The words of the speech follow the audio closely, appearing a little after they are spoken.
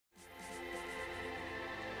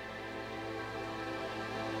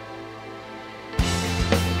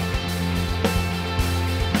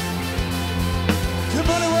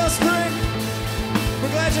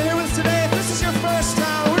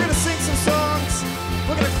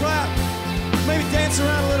maybe dance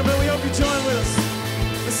around a little bit. We hope you join with us.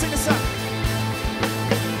 Let's sing this out.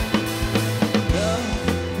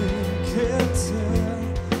 Nothing can tear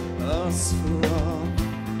us from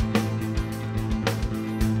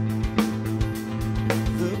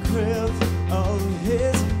the grip of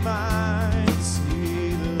His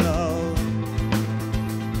mighty love.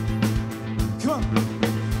 Come on.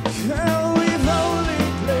 Can we've only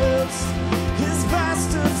glimpsed His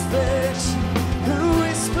vast affection, who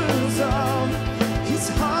whispers of His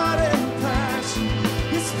heart and passion,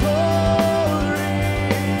 His pouring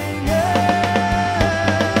out.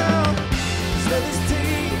 His love is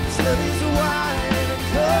deep, His love is wide, and it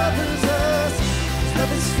covers us. His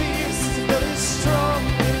love is fierce, His love is strong,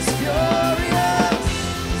 and it's furious.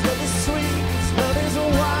 His love is sweet, His love is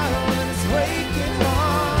wild, and it's waking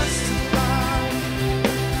hearts to life.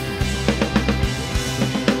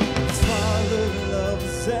 His Father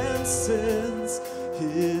loves and sends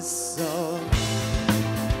His Son.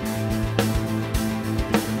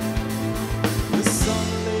 The Son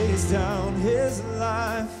lays down His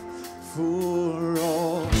life for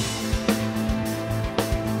all.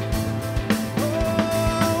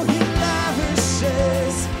 Oh, He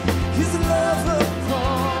lavishes His love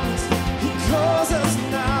upon us. He calls us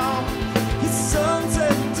now His sons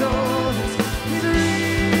and daughters. He's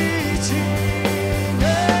reaching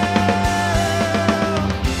out.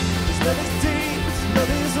 His love is deep, His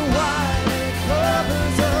love is wide, and it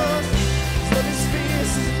covers us. His love is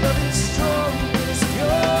fierce, His love is strong, and it's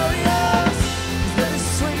furious. His love is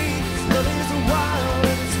sweet, His love is wild,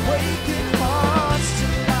 and it's waking hearts to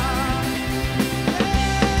life.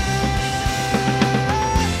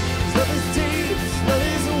 His love is deep, His love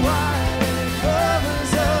is wide, and it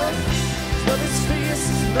covers us. His love is fierce,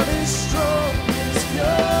 His love is strong, and it's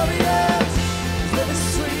furious. His love is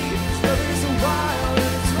sweet, His love is wild,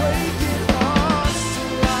 and it's waking hearts to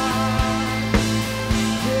life.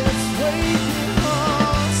 Yeah, it's waking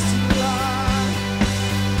hearts to life.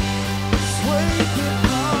 It's waking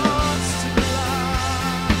hearts to life.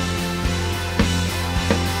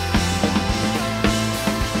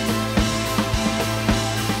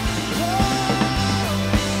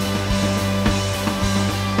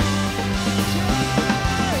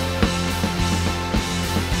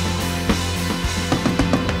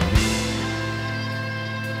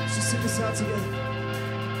 Let's just sing this out together.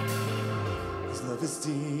 His love is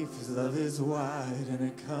deep, His love is wide, and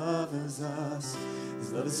it covers us.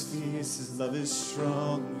 His love is fierce, His love is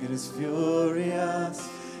strong, and it's furious.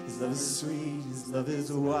 His love is sweet, His love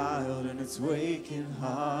is wild, and it's waking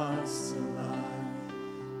hearts to life.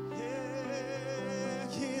 Yeah,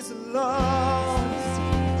 His love.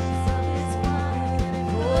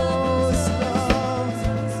 Oh, His love.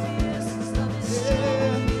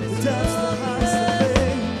 Yeah, the depths, the heights, the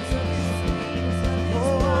things. Oh,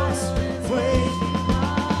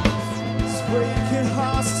 it's waking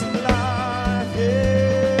hearts to life.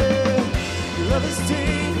 Yeah, your love is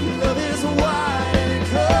deep, your love is wide, and it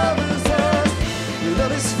covers us. Your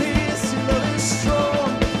love is fierce, your love is strong,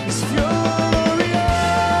 it's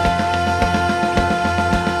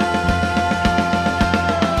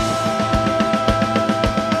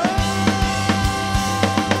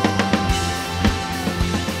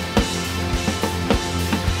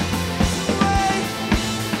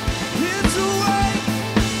It's awake,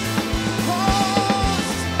 hearts to life.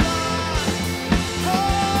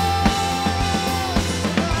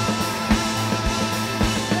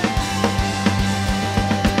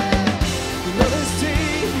 Your love is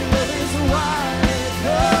deep, your love is wide, and it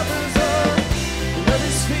covers us. Your love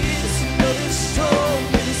is fierce, your love is strong,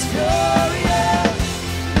 and it's furious.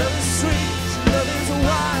 Your love is sweet, your love is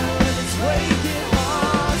wild, and it's waking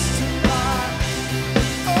hearts to life.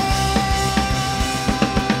 Oh,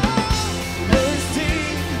 your love is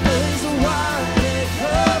deep, your love is wide, and it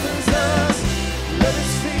covers us. Your love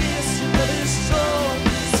is fierce, your love is strong,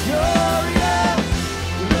 it's furious.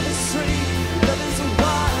 Your love is sweet, your love is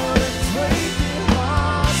wild, and it's waking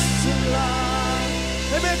hearts to life.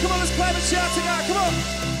 Hey man, come on, let's clap and shout to God, come on.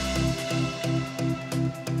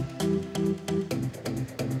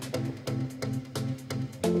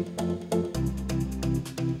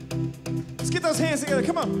 Let's get those hands together,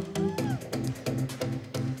 come on.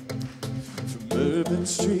 From urban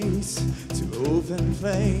streets to open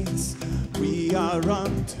plains, we are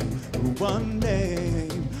under one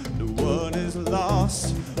name. No one is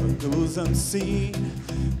lost or goes unseen,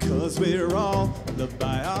 'cause we're all loved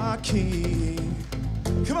by our King.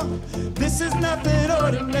 Come on. This is nothing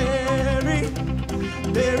ordinary.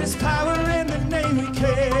 There is power in the name we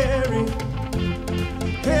carry.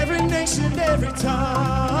 Every nation, every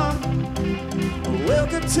tongue,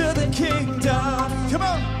 welcome to the kingdom. Come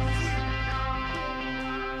on.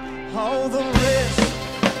 all the rich,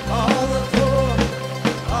 all the poor,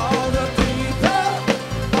 all the people,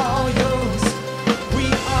 all yours. We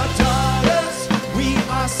are daughters, we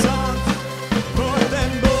are sons, more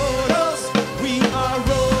than mortals. We are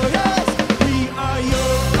royals, we are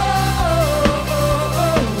yours.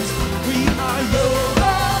 We are yours.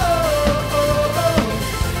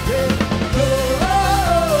 Yeah, yours.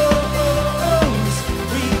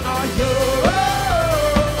 We are yours.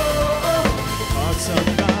 Hearts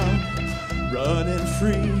unbound, running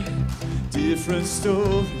free. Different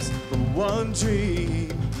stories, but one dream.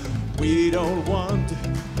 We don't wonder,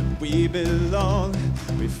 but we belong.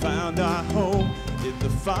 We found our home in the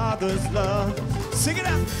Father's love. Sing it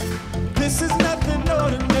out. This is nothing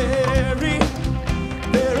ordinary.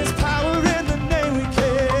 There is power in the name we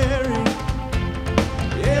carry.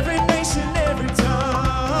 Every nation, every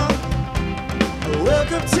tongue.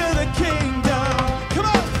 Welcome to the kingdom. Come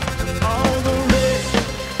on. All the rich,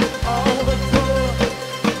 all the poor,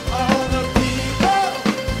 all the people,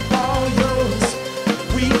 all yours.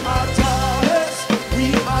 We are daughters, we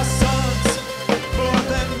are sons, more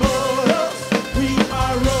than mortals. We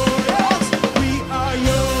are royals, we are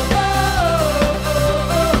yours.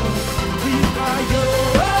 We are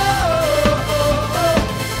yours.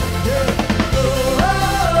 Yeah,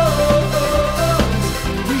 yours.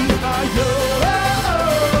 We are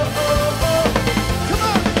yours.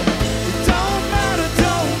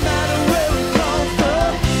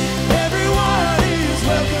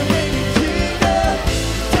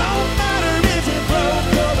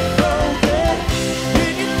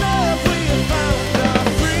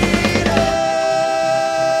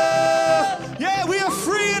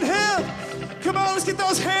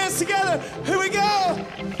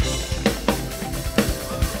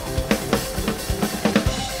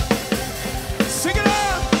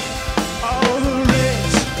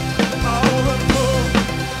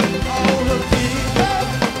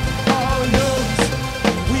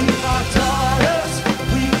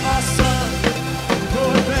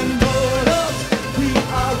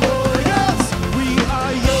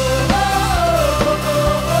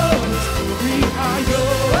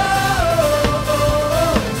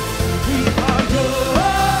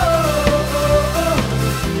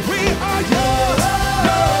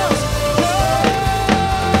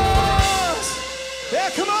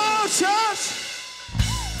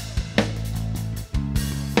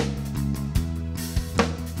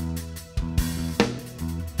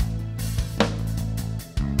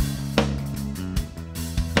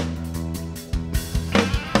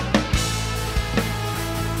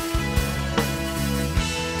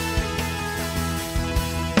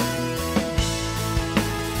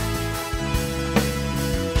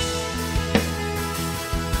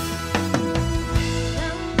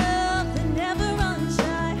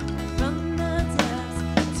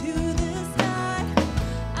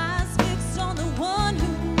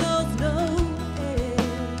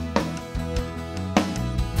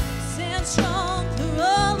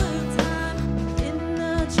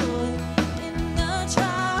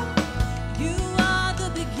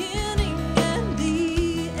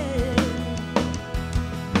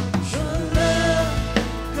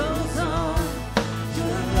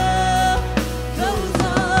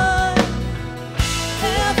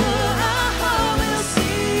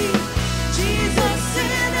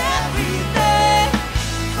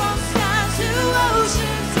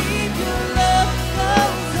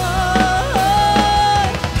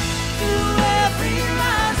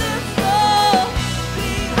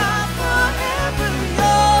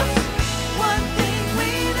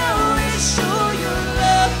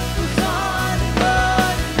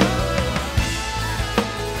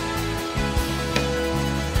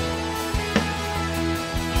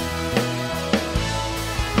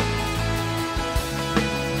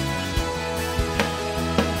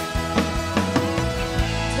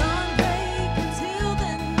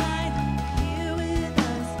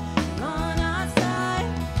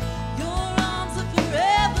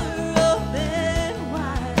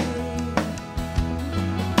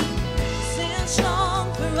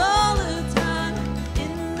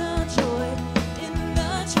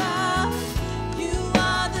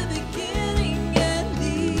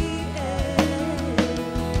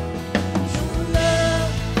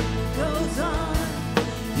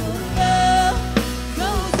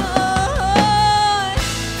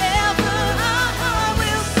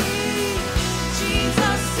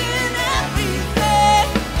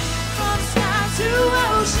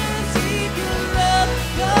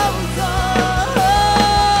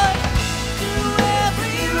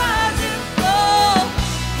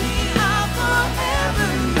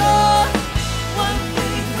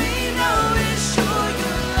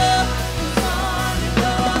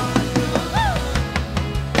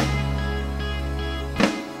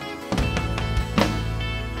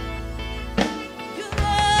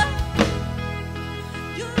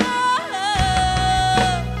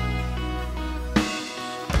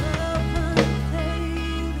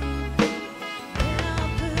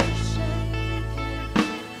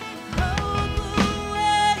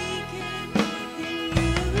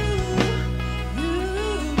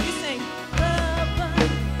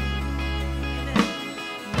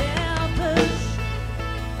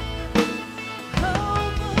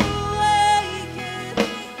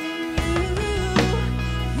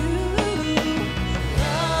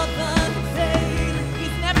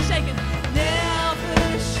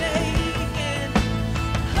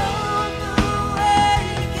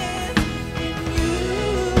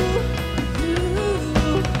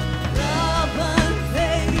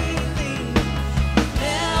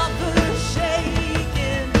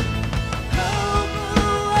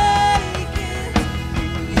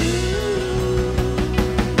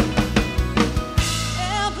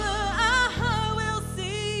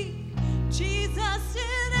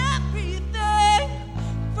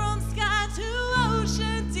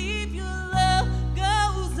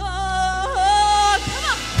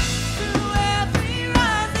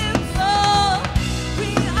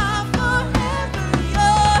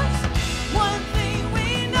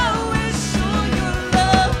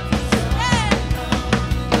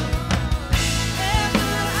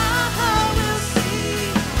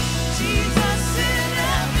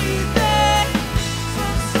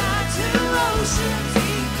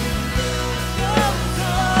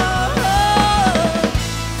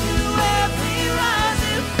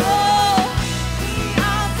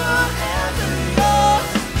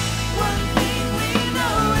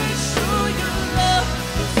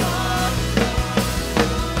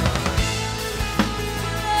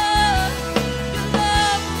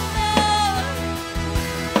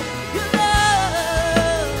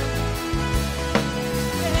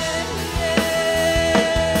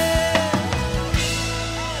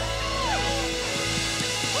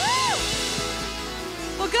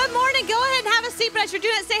 seat, but as you're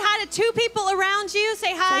doing it, say hi to 2 people around you.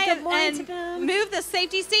 Say hi good morning to and them. move the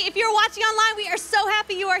safety seat. If you're watching online, we are so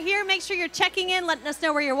happy you are here. Make sure you're checking in, letting us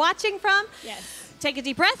know where you're watching from. Yes. Take a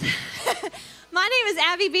deep breath. My name is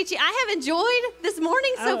Abby Beachy. I have enjoyed this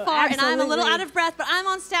morning so far, absolutely. and I'm a little out of breath, but I'm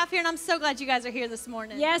on staff here, and I'm so glad you guys are here this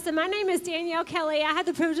morning. Yes, and my name is Danielle Kelly. I had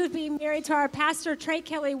the privilege of being married to our pastor, Trey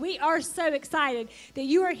Kelly. We are so excited that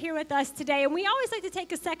you are here with us today, and we always like to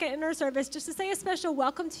take a second in our service just to say a special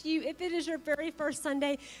welcome to you. If it is your very first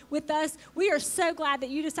Sunday with us, we are so glad that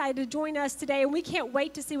you decided to join us today, and we can't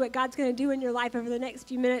wait to see what God's going to do in your life over the next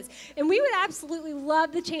few minutes. And we would absolutely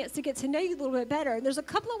love the chance to get to know you a little bit better. And there's a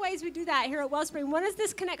couple of ways we do that here at Wellspring. One is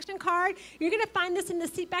this connection card. You're going to find this in the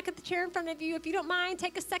seat back at the chair in front of you. If you don't mind,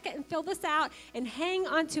 take a second and fill this out and hang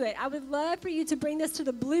onto it. I would love for you to bring this to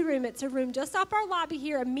the Blue Room. It's a room just off our lobby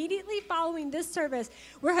here. Immediately following this service,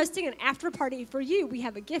 we're hosting an after party for you. We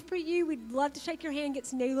have a gift for you. We'd love to shake your hand, get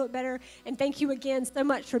to know you a little better, and thank you again so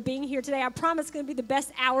much for being here today. I promise it's going to be the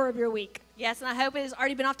best hour of your week. Yes, and I hope it has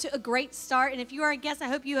already been off to a great start. And if you are a guest, I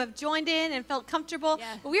hope you have joined in and felt comfortable.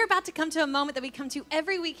 Yeah. But we're about to come to a moment that we come to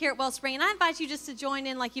every week here at Wellspring, and I invite you just to join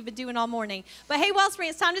in like you've been doing all morning. But hey, Wellspring,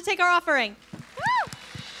 it's time to take our offering. Woo!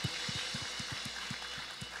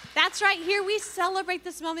 That's right. Here we celebrate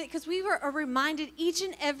this moment because we are reminded each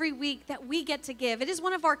and every week that we get to give. It is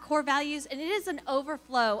one of our core values, and it is an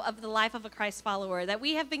overflow of the life of a Christ follower that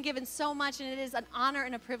we have been given so much, and it is an honor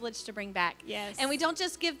and a privilege to bring back. Yes. And we don't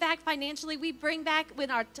just give back financially. We bring back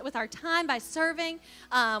with our time by serving.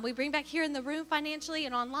 We bring back here in the room financially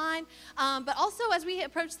and online. But also as we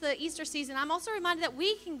approach the Easter season, I'm also reminded that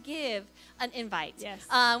we can give an invite. Yes.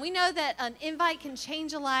 We know that an invite can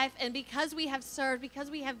change a life, and because we have served,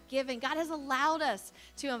 because we have given, God has allowed us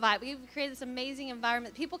to invite. We've created this amazing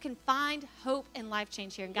environment. People can find hope and life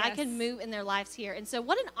change here, and God Yes. can move in their lives here. And so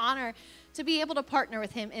what an honor to be able to partner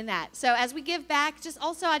with him in that. So as we give back,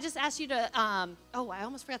 I just ask you to, I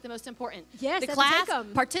almost forgot the most important. Yes, the let's class take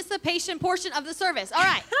 'em. participation portion of the service. All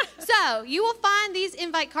right. So you will find these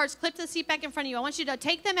invite cards clipped to the seat back in front of you. I want you to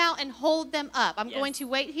take them out and hold them up. I'm Yes. going to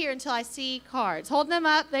wait here until I see cards. Hold them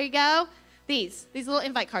up. There you go. These little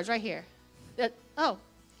invite cards right here.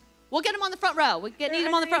 We'll get them on the front row. Need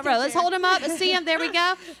them on the front row. Let's hold them up. Let's see them. There we go.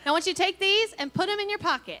 Now I want you to take these and put them in your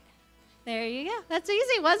pocket. There you go. That's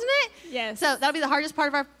easy, wasn't it? Yes. So that'll be the hardest part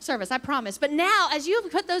of our service, I promise. But now, as you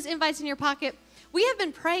put those invites in your pocket, we have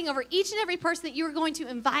been praying over each and every person that you are going to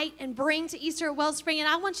invite and bring to Easter at Wellspring. And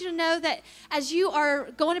I want you to know that as you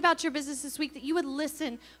are going about your business this week, that you would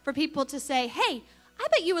listen for people to say, hey, I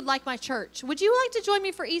bet you would like my church. Would you like to join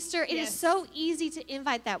me for Easter? It is Yes. so easy to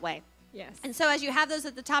invite that way. Yes. And so as you have those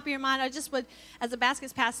at the top of your mind, I just would, as the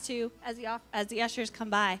baskets pass to, as the ushers come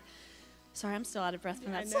by, sorry, I'm still out of breath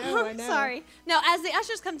from that song. I know. Sorry. No, as the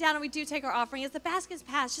ushers come down and we do take our offering, as the baskets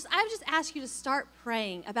pass, I would just ask you to start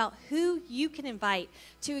praying about who you can invite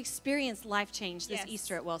to experience life change this Yes.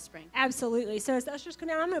 Easter at Wellspring. Absolutely. So as the ushers come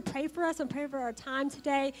down, I'm going to pray for us and pray for our time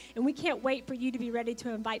today. And we can't wait for you to be ready to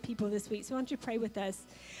invite people this week. So why don't you pray with us?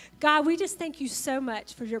 God, we just thank you so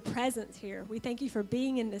much for your presence here. We thank you for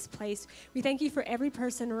being in this place. We thank you for every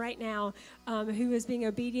person right now who is being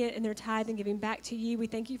obedient in their tithe and giving back to you. We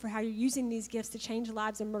thank you for how you're using these gifts to change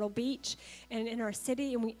lives in Myrtle Beach and in our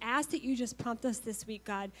city. And we ask that you just prompt us this week,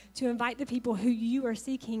 God, to invite the people who you are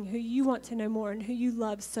seeking, who you want to know more, and who you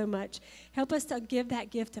love so much. Help us to give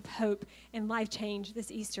that gift of hope and life change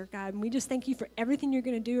this Easter, God. And we just thank you for everything you're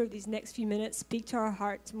going to do over these next few minutes. Speak to our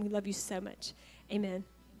hearts, and we love you so much. Amen.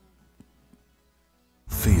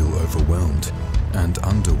 Feel overwhelmed and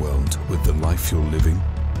underwhelmed with the life you're living?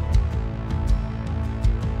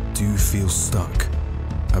 Do you feel stuck,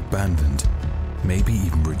 abandoned, maybe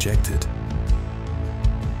even rejected?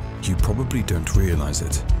 You probably don't realize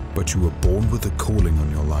it, but you were born with a calling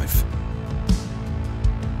on your life.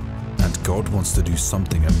 And God wants to do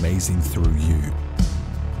something amazing through you.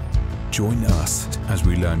 Join us as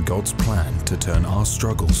we learn God's plan to turn our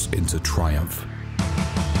struggles into triumph.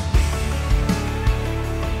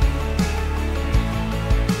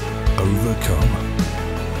 Overcome.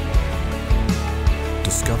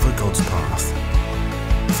 Discover God's path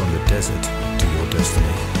from the desert to your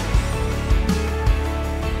destiny.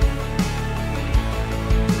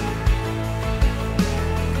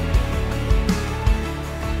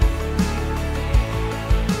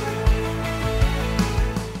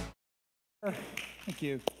 Thank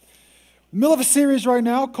you. Middle of a series right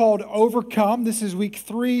now called Overcome. This is week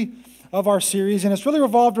 3 of our series, and it's really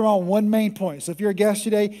revolved around one main point. So if you're a guest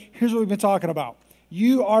today, here's what we've been talking about.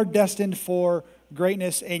 You are destined for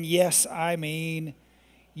greatness, and yes, I mean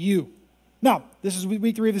you. Now, this is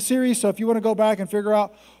week 3 of the series, so if you want to go back and figure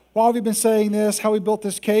out why have we been saying this, how we built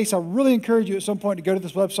this case. I really encourage you at some point to go to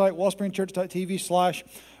this website,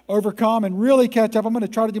 wellspringchurch.tv/overcome, and really catch up. I'm going to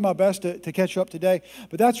try to do my best to catch you up today,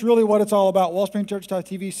 but that's really what it's all about,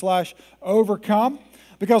 wellspringchurch.tv/overcome,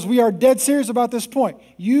 because we are dead serious about this point.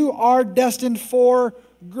 You are destined for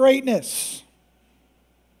greatness.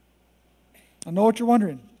 I know what you're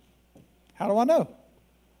wondering. How do I know?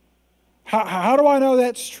 How do I know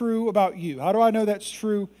that's true about you? How do I know that's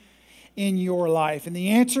true in your life? And the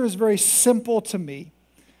answer is very simple to me.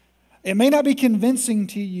 It may not be convincing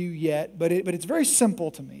to you yet, but it's very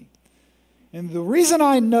simple to me. And the reason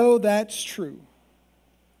I know that's true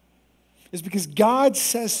is because God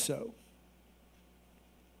says so.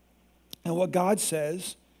 And what God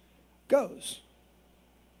says goes.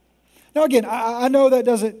 Now again, I know that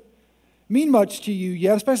doesn't mean much to you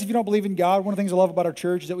yet, especially if you don't believe in God. One of the things I love about our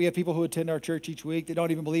church is that we have people who attend our church each week that don't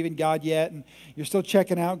even believe in God yet, and you're still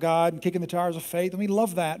checking out God and kicking the tires of faith, and we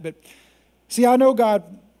love that. But see, I know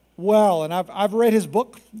God well, and I've read His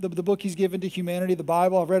book, the book He's given to humanity, the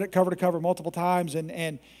Bible. I've read it cover to cover multiple times,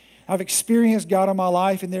 and I've experienced God in my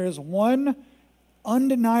life, and there is one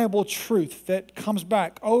undeniable truth that comes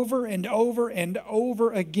back over and over and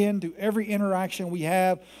over again to every interaction we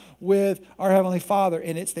have with our Heavenly Father,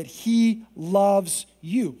 and it's that He loves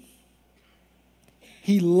you.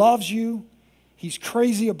 He loves you. He's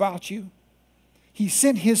crazy about you. He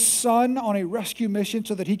sent His Son on a rescue mission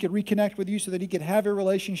so that He could reconnect with you, so that He could have a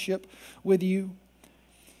relationship with you.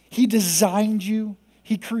 He designed you.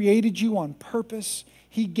 He created you on purpose.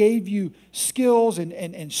 He gave you skills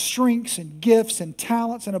and strengths and gifts and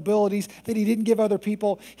talents and abilities that He didn't give other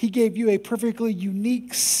people. He gave you a perfectly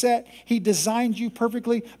unique set. He designed you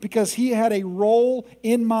perfectly because He had a role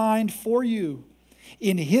in mind for you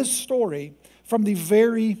in His story from the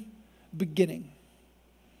very beginning.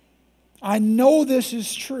 I know this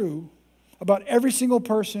is true about every single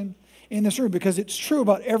person in this room because it's true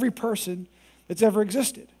about every person that's ever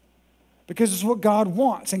existed. Because it's what God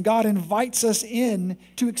wants, and God invites us in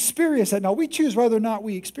to experience that. Now, we choose whether or not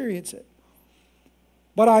we experience it.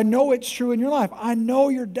 But I know it's true in your life. I know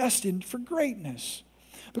you're destined for greatness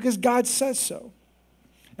because God says so.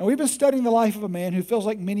 And we've been studying the life of a man who feels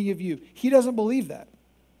like many of you. He doesn't believe that.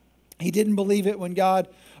 He didn't believe it when God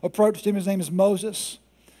approached him. His name is Moses.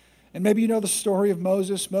 And maybe you know the story of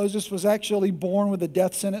Moses. Moses was actually born with a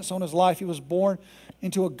death sentence on his life. He was born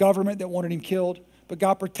into a government that wanted him killed. But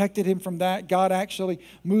God protected him from that. God actually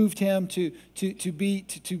moved him to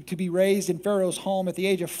be raised in Pharaoh's home at the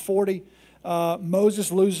age of 40. Moses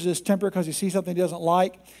loses his temper because he sees something he doesn't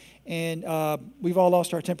like. And we've all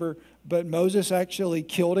lost our temper. But Moses actually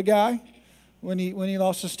killed a guy when he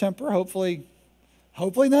lost his temper. Hopefully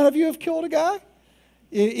none of you have killed a guy.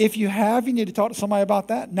 If you have, you need to talk to somebody about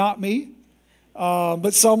that. Not me.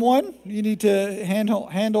 But someone, you need to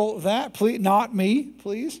handle that. Please, not me,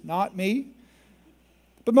 please, not me.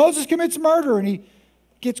 But Moses commits murder, and he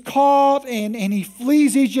gets caught, and he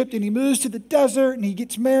flees Egypt, and he moves to the desert, and he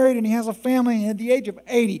gets married, and he has a family, and at the age of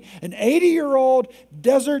 80, an 80-year-old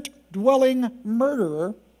desert-dwelling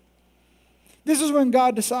murderer, this is when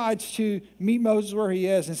God decides to meet Moses where he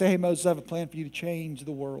is and say, hey, Moses, I have a plan for you to change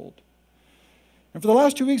the world. And for the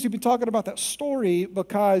last 2 weeks, we've been talking about that story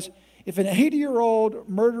because if an 80-year-old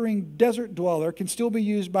murdering desert dweller can still be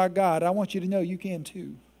used by God, I want you to know you can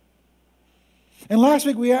too. And last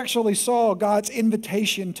week, we actually saw God's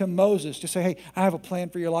invitation to Moses to say, hey, I have a plan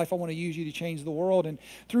for your life. I want to use you to change the world. And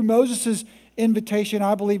through Moses' invitation,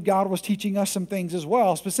 I believe God was teaching us some things as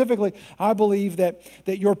well. Specifically, I believe that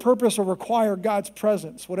your purpose will require God's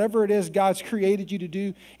presence. Whatever it is God's created you to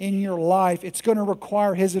do in your life, it's going to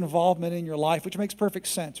require His involvement in your life, which makes perfect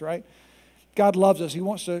sense, right? God loves us. He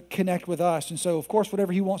wants to connect with us. And so, of course,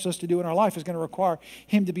 whatever He wants us to do in our life is going to require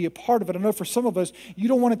Him to be a part of it. I know for some of us, you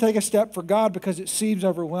don't want to take a step for God because it seems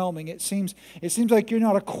overwhelming. It seems like you're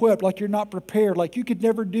not equipped, like you're not prepared, like you could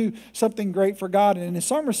never do something great for God. And in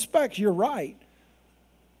some respects, you're right.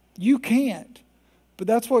 You can't. But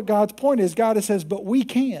that's what God's point is. God says, but we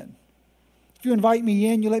can. If you invite me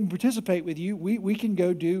in, you let me participate with you, we can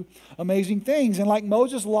go do amazing things. And like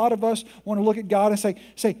Moses, a lot of us want to look at God and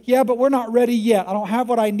say, yeah, but we're not ready yet. I don't have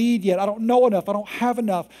what I need yet. I don't know enough. I don't have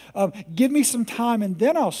enough. Give me some time and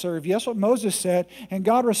then I'll serve you. That's what Moses said. And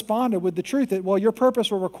God responded with the truth that, well, your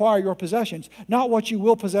purpose will require your possessions, not what you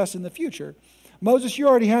will possess in the future. Moses, you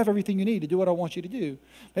already have everything you need to do what I want you to do.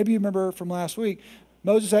 Maybe you remember from last week,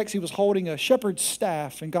 Moses actually was holding a shepherd's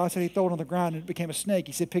staff, and God said he'd throw it on the ground, and it became a snake.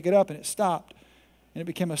 He said, pick it up, and it stopped, and it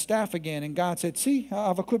became a staff again. And God said, see,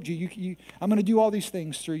 I've equipped you. I'm going to do all these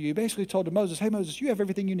things through you. He basically told to Moses, hey, Moses, you have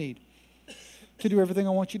everything you need to do everything I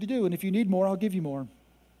want you to do, and if you need more, I'll give you more.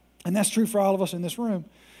 And that's true for all of us in this room.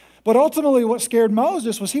 But ultimately what scared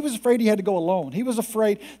Moses was he was afraid he had to go alone. He was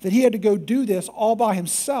afraid that he had to go do this all by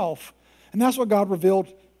himself. And that's what God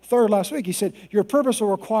revealed third last week. He said, your purpose will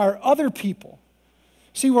require other people.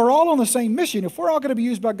 See, we're all on the same mission. If we're all going to be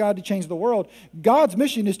used by God to change the world, God's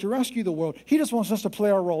mission is to rescue the world. He just wants us to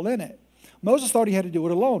play our role in it. Moses thought he had to do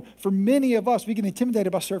it alone. For many of us, we get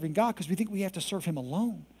intimidated by serving God because we think we have to serve him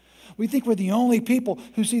alone. We think we're the only people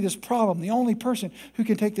who see this problem, the only person who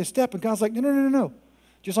can take this step. And God's like, no.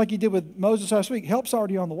 Just like he did with Moses last week, help's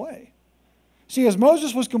already on the way. See, as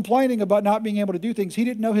Moses was complaining about not being able to do things, he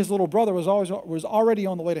didn't know his little brother was already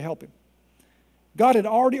on the way to help him. God had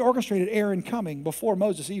already orchestrated Aaron coming before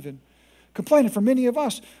Moses even complained. For many of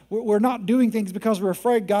us, we're not doing things because we're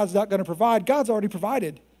afraid God's not going to provide. God's already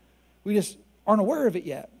provided. We just aren't aware of it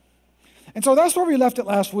yet. And so that's where we left it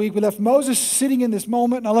last week. We left Moses sitting in this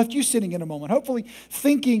moment, and I left you sitting in a moment, hopefully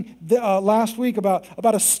thinking last week about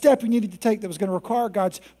a step you needed to take that was going to require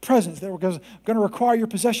God's presence, that was going to require your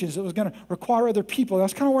possessions, that was going to require other people.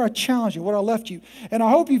 That's kind of where I challenged you, where I left you. And I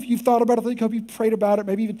hope you've thought about it. I hope you've prayed about it,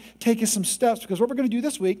 maybe even taken some steps, because what we're going to do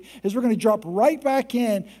this week is we're going to drop right back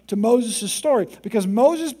in to Moses' story, because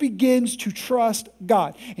Moses begins to trust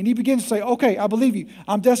God. And he begins to say, okay, I believe you.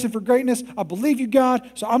 I'm destined for greatness. I believe you, God,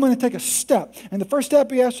 so I'm going to take a step. And the first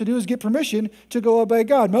step he has to do is get permission to go obey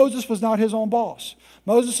God. Moses was not his own boss.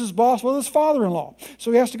 Moses' boss was his father-in-law.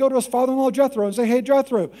 So he has to go to his father-in-law Jethro and say, hey,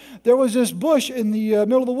 Jethro, there was this bush in the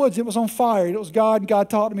middle of the woods. It was on fire. And it was God. And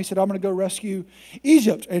God taught him. He said, I'm going to go rescue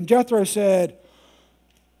Egypt. And Jethro said,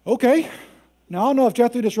 okay. Now, I don't know if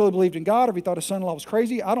Jethro just really believed in God or if he thought his son-in-law was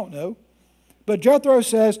crazy. I don't know. But Jethro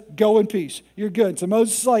says, go in peace. You're good. So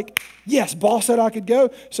Moses is like, yes, boss said I could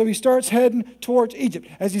go. So he starts heading towards Egypt.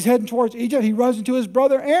 As he's heading towards Egypt, he runs into his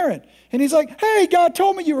brother Aaron. And he's like, hey, God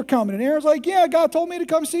told me you were coming. And Aaron's like, yeah, God told me to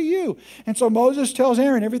come see you. And so Moses tells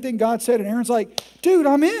Aaron everything God said. And Aaron's like, dude,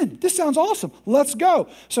 I'm in. This sounds awesome. Let's go.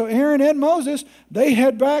 So Aaron and Moses, they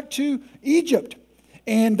head back to Egypt.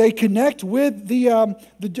 And they connect with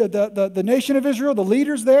the nation of Israel, the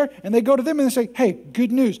leaders there, and they go to them and they say, hey,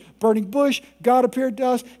 good news, burning bush, God appeared to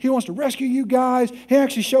us. He wants to rescue you guys. He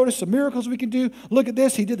actually showed us some miracles we can do. Look at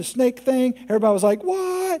this. He did the snake thing. Everybody was like,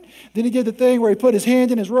 what? Then he did the thing where he put his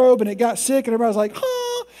hand in his robe and it got sick, and everybody was like,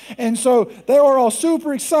 huh? And so they were all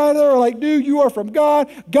super excited. They were like, dude, you are from God.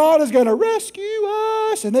 God is going to rescue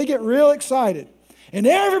us. And they get real excited. And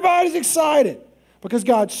everybody's excited. Because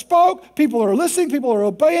God spoke, people are listening, people are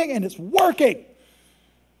obeying, and it's working.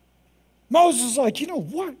 Moses is like, you know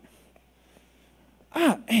what?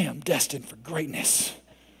 I am destined for greatness.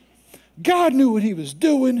 God knew what he was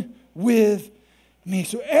doing with me.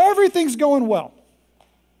 So everything's going well.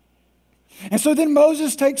 And so then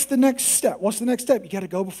Moses takes the next step. What's the next step? You got to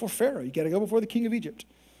go before Pharaoh. You got to go before the king of Egypt.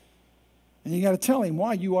 And you got to tell him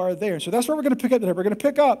why you are there. So that's where we're going to pick up today. We're going to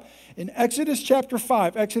pick up in Exodus chapter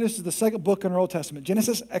 5. Exodus is the second book in our Old Testament.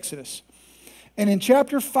 Genesis, Exodus. And in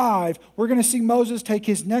chapter 5, we're going to see Moses take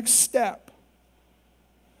his next step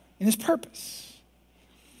in his purpose.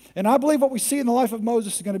 And I believe what we see in the life of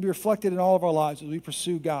Moses is going to be reflected in all of our lives as we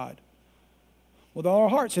pursue God with all our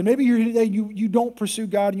hearts. And maybe you're here today, you don't pursue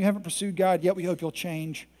God and you haven't pursued God yet. We hope you'll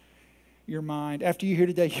change your mind. After you hear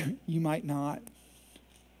today, you might not.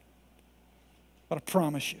 But I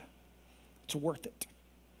promise you, it's worth it.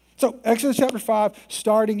 So, Exodus chapter 5,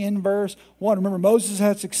 starting in verse 1. Remember, Moses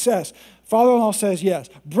had success. Father-in-law says yes.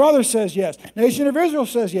 Brother says yes. Nation of Israel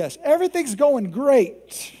says yes. Everything's going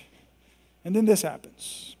great. And then this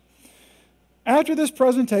happens. After this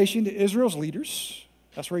presentation to Israel's leaders,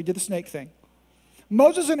 that's where he did the snake thing,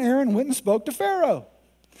 Moses and Aaron went and spoke to Pharaoh.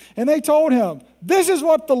 And they told him, this is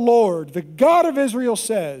what the Lord, the God of Israel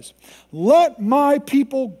says, let my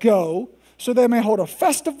people go, so they may hold a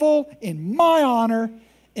festival in my honor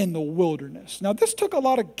in the wilderness. Now, this took a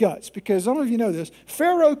lot of guts because, some of you know this,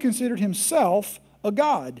 Pharaoh considered himself a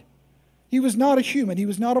god. He was not a human. He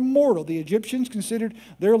was not a mortal. The Egyptians considered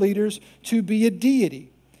their leaders to be a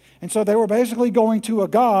deity. And so they were basically going to a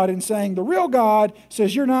god and saying, the real God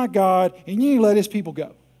says you're not God and you need to let his people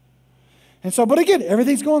go. And so, but again,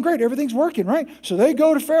 everything's going great. Everything's working, right? So they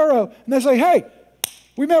go to Pharaoh and they say, hey,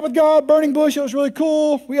 we met with God, burning bush, it was really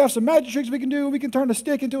cool. We have some magic tricks we can do. We can turn a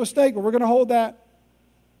stick into a snake, but we're going to hold that.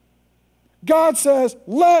 God says,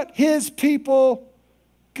 let his people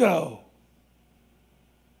go.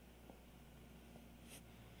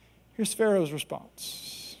 Here's Pharaoh's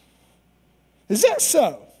response. Is that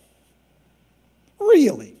so?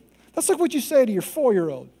 Really? That's like what you say to your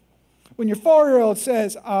 4-year-old. When your 4-year-old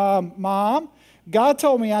says, Mom, God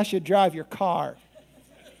told me I should drive your car.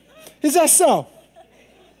 Is that so?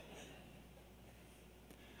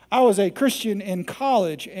 I was a Christian in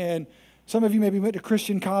college, and Some of you maybe went to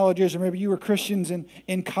Christian colleges, or maybe you were Christians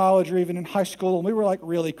in college or even in high school, and we were like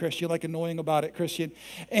really Christian, like annoying about it Christian.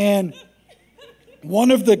 And one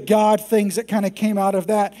of the God things that kind of came out of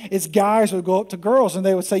that is guys would go up to girls and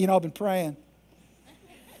they would say, you know, I've been praying.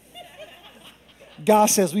 God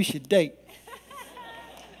says we should date.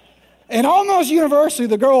 And almost universally,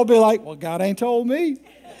 the girl will be like, well, God ain't told me.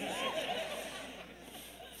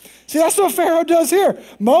 See, that's what Pharaoh does here.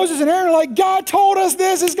 Moses and Aaron are like, God told us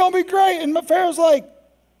this, it's going to be great. And Pharaoh's like,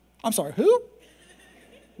 I'm sorry, who?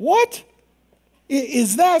 What?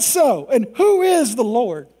 Is that so? And who is the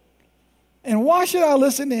Lord? And why should I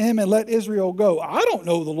listen to him and let Israel go? I don't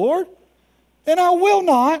know the Lord, and I will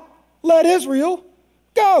not let Israel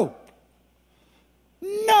go.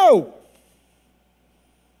 No.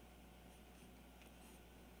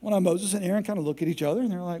 Well, now Moses and Aaron kind of look at each other, and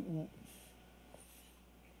they're like, well,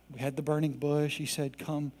 we had the burning bush. He said,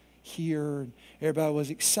 come here. And everybody was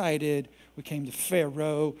excited. We came to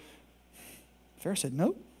Pharaoh. Pharaoh said,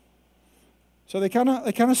 no. So they kind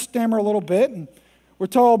of stammer a little bit, and we're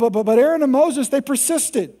told, but Aaron and Moses, they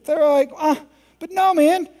persisted. They're like, but no,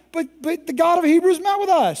 man, but the God of Hebrews met with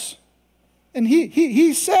us. And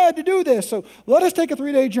he said to do this. So let us take a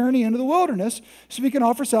 3-day journey into the wilderness so we can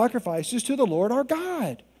offer sacrifices to the Lord our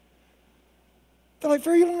God. They're like,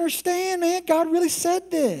 Pharaoh, you don't understand, man. God really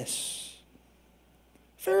said this.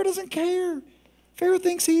 Pharaoh doesn't care. Pharaoh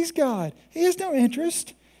thinks he's God. He has no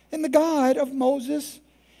interest in the God of Moses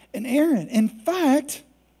and Aaron. In fact,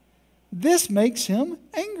 this makes him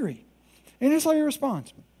angry. And here's how he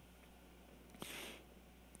responds.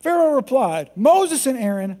 Pharaoh replied, Moses and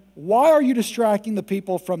Aaron, why are you distracting the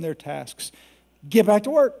people from their tasks? Get back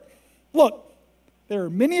to work. Look, there are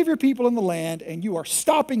many of your people in the land, and you are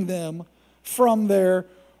stopping them from their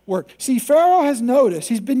work. See, Pharaoh has noticed,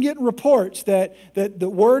 he's been getting reports that the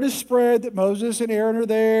word is spread that Moses and Aaron are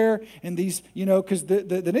there, and these, because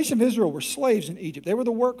the nation of Israel were slaves in Egypt. They were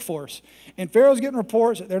the workforce. And Pharaoh's getting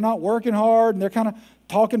reports that they're not working hard, and they're kind of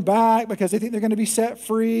talking back because they think they're going to be set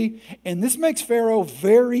free. And this makes Pharaoh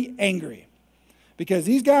very angry because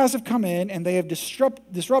these guys have come in and they have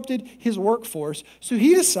disrupted his workforce. So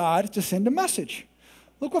he decides to send a message.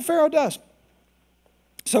 Look what Pharaoh does.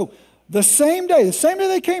 So the same day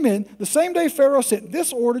they came in, the same day Pharaoh sent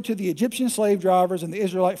this order to the Egyptian slave drivers and the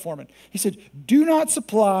Israelite foremen. He said, do not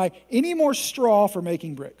supply any more straw for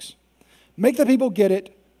making bricks. Make the people get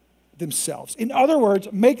it themselves. In other words,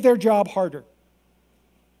 make their job harder.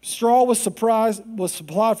 Straw was supplied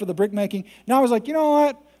for the brick making. Now I was like, you know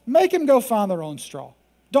what? Make them go find their own straw.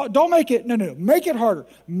 Don't make it, no. Make it harder.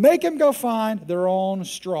 Make them go find their own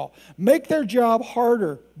straw. Make their job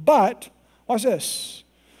harder. But, watch this,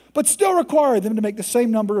 but still require them to make the same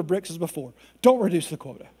number of bricks as before. Don't reduce the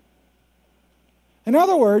quota. In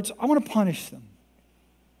other words, I want to punish them.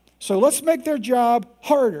 So let's make their job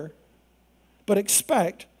harder, but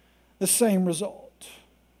expect the same result.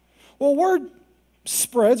 Well, word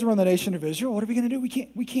spreads around the nation of Israel. What are we going to do?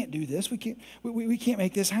 We can't do this. We can't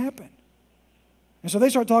make this happen. And so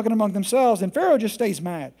they start talking among themselves, and Pharaoh just stays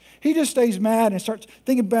mad. He just stays mad and starts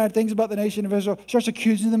thinking bad things about the nation of Israel, starts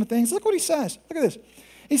accusing them of things. Look what he says. Look at this.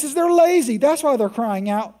 He says, they're lazy. That's why they're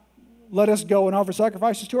crying out, let us go and offer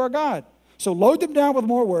sacrifices to our God. So load them down with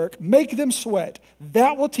more work, make them sweat.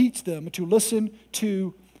 That will teach them to listen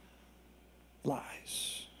to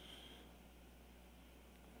lies.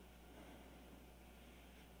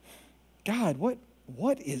 God,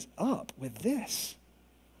 what is up with this?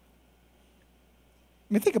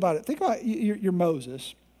 I mean, think about it. Think about you're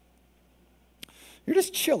Moses. You're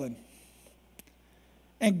just chilling.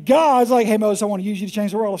 And God's like, hey, Moses, I want to use you to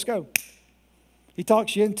change the world. Let's go. He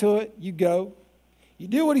talks you into it. You go. You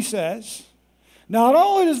do what he says. Not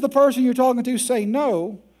only does the person you're talking to say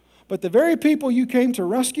no, but the very people you came to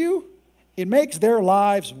rescue, it makes their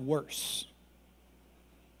lives worse.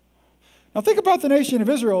 Now think about the nation of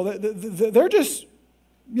Israel. They're just,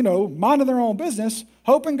 minding their own business,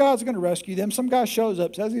 hoping God's going to rescue them. Some guy shows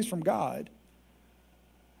up, says he's from God,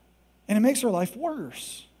 and it makes their life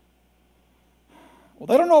worse. Well,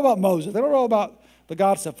 they don't know about Moses. They don't know about the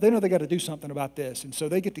God stuff. They know they got to do something about this. And so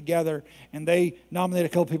they get together and they nominate a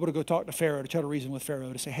couple people to go talk to Pharaoh, to try to reason with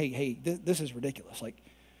Pharaoh, to say, hey, this is ridiculous. Like,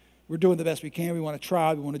 we're doing the best we can. We want to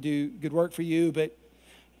try. We want to do good work for you, but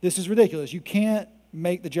this is ridiculous. You can't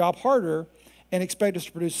make the job harder and expect us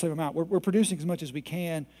to produce the same amount. We're producing as much as we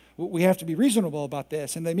can. We have to be reasonable about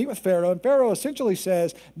this. And they meet with Pharaoh, and Pharaoh essentially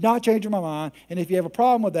says, not changing my mind, and if you have a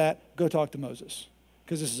problem with that, go talk to Moses,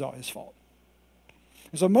 because this is all his fault.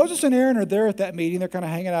 And so Moses and Aaron are there at that meeting. They're kind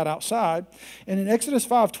of hanging out outside. And in Exodus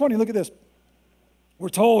 5:20, look at this. We're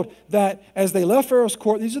told that as they left Pharaoh's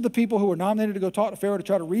court, these are the people who were nominated to go talk to Pharaoh to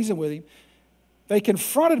try to reason with him. They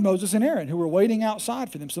confronted Moses and Aaron, who were waiting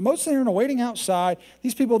outside for them. So Moses and Aaron are waiting outside.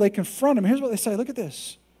 These people, they confront them. Here's what they say. Look at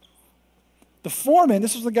this. The foreman,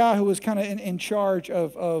 this was the guy who was kind of in charge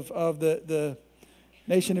of the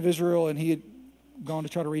nation of Israel, and he had gone to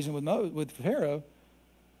try to reason with Pharaoh.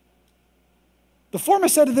 The foreman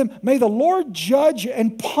said to them, "May the Lord judge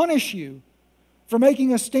and punish you for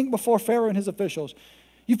making us stink before Pharaoh and his officials.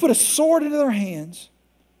 You put a sword into their hands,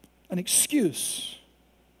 an excuse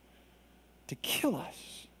to kill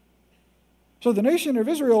us." So the nation of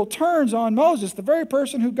Israel turns on Moses, the very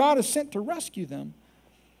person who God has sent to rescue them.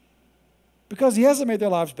 Because he hasn't made their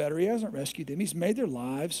lives better. He hasn't rescued them. He's made their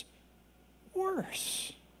lives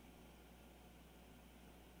worse.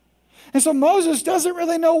 And so Moses doesn't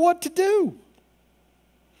really know what to do.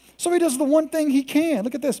 So he does the one thing he can.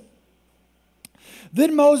 Look at this.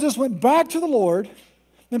 Then Moses went back to the Lord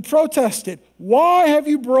and protested. "Why have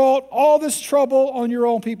you brought all this trouble on your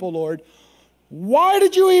own people, Lord? Why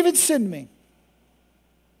did you even send me?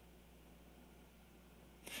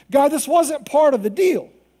 God, this wasn't part of the deal.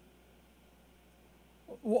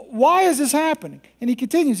 Why is this happening?" And he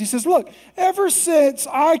continues. He says, "Look, ever since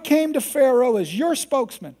I came to Pharaoh as your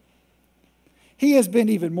spokesman, he has been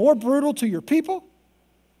even more brutal to your people,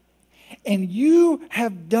 and you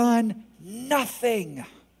have done nothing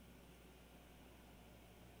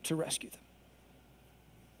to rescue them.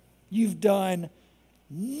 You've done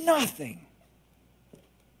nothing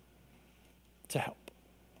to help."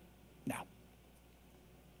 Now,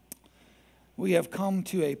 we have come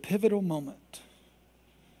to a pivotal moment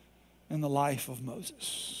in the life of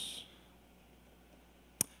Moses.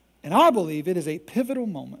 And I believe it is a pivotal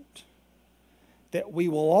moment that we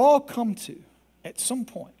will all come to at some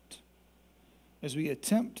point as we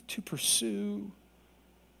attempt to pursue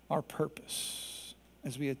our purpose,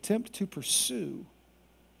 as we attempt to pursue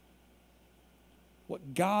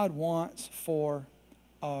what God wants for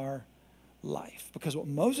our life. Because what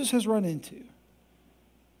Moses has run into,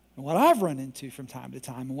 and what I've run into from time to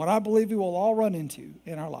time, and what I believe we will all run into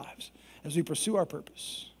in our lives as we pursue our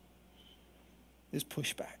purpose, is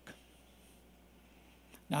pushback.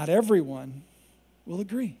 Not everyone will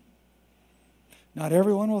agree. Not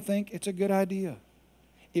everyone will think it's a good idea.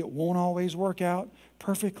 It won't always work out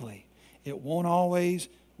perfectly. It won't always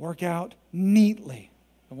work out neatly.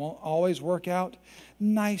 It won't always work out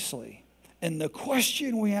nicely. And the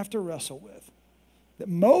question we have to wrestle with, that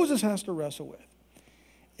Moses has to wrestle with,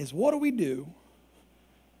 is what do we do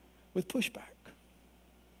with pushback?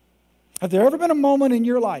 Have there ever been a moment in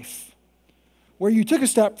your life where you took a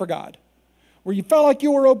step for God, where you felt like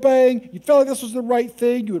you were obeying, you felt like this was the right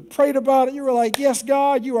thing, you had prayed about it, you were like, "Yes,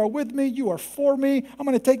 God, you are with me, you are for me, I'm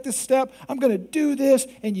going to take this step, I'm going to do this,"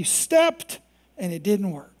 and you stepped and it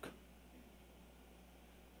didn't work.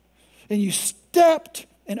 And you stepped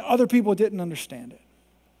and other people didn't understand it.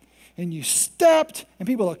 And you stepped and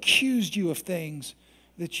people accused you of things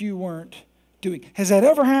that you weren't doing. Has that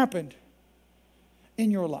ever happened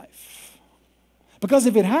in your life? Because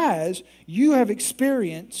if it has, you have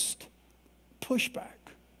experienced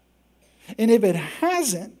pushback. And if it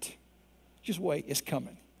hasn't, just wait, it's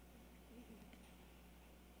coming.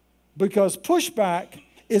 Because pushback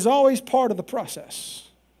is always part of the process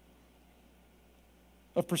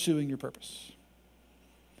of pursuing your purpose.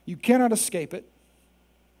 You cannot escape it.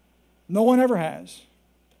 No one ever has.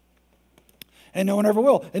 And no one ever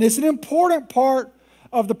will. And it's an important part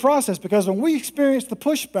of the process because when we experience the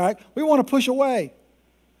pushback, we want to push away.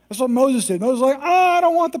 That's what Moses did. Moses was like, I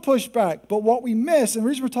don't want the pushback. But what we miss, and the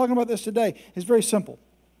reason we're talking about this today, is very simple.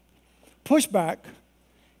 Pushback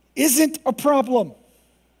isn't a problem.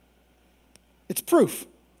 It's proof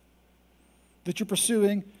that you're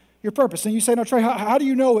pursuing your purpose. And you say, no, Trey, how do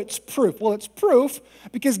you know it's proof? Well, it's proof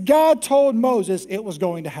because God told Moses it was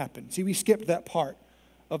going to happen. See, we skipped that part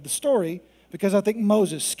of the story because I think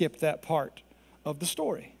Moses skipped that part of the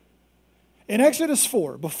story. In Exodus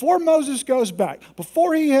 4, before Moses goes back,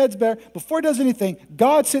 before he heads back, before he does anything,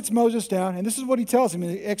 God sits Moses down, and this is what he tells him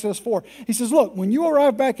in Exodus 4. He says, look, when you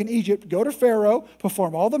arrive back in Egypt, go to Pharaoh,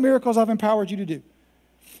 perform all the miracles I've empowered you to do.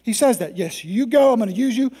 He says that. Yes, you go. I'm going to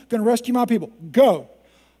use you. I'm going to rescue my people. Go.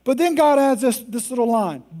 But then God adds this little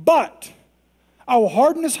line. But I will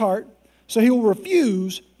harden his heart, so he will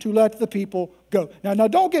refuse to let the people go. Now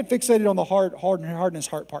don't get fixated on the harden his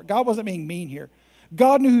heart part. God wasn't being mean here.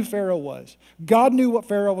 God knew who Pharaoh was. God knew what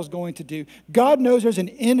Pharaoh was going to do. God knows there's an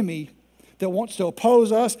enemy that wants to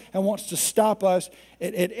oppose us and wants to stop us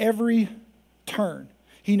at every turn.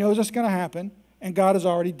 He knows it's going to happen. And God has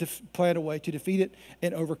already planned a way to defeat it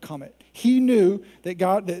and overcome it. He knew that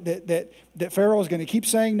that Pharaoh was going to keep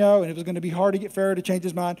saying no, and it was going to be hard to get Pharaoh to change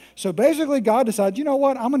his mind. So basically, God decided, you know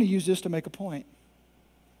what? I'm going to use this to make a point.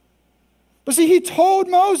 But see, he told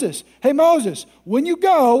Moses, hey, Moses, when you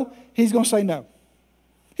go, he's going to say no.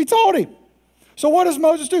 He told him. So what does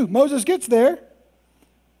Moses do? Moses gets there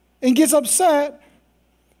and gets upset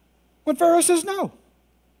when Pharaoh says no.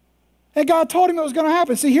 And God told him it was going to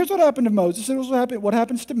happen. See, here's what happened to Moses. It was what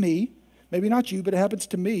happens to me. Maybe not you, but it happens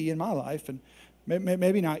to me in my life. And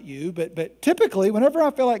maybe not you. But typically, whenever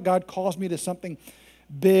I feel like God calls me to something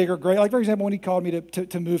big or great, like, for example, when he called me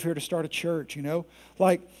to move here to start a church, you know,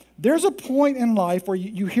 like, there's a point in life where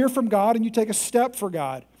you hear from God and you take a step for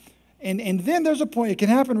God. And then there's a point, it can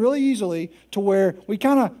happen really easily, to where we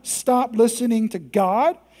kind of stop listening to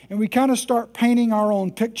God and we kind of start painting our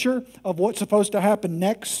own picture of what's supposed to happen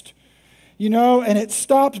next. You know, and it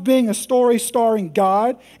stops being a story starring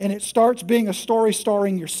God and it starts being a story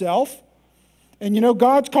starring yourself. And you know,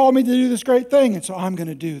 God's called me to do this great thing, and so I'm going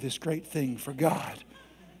to do this great thing for God.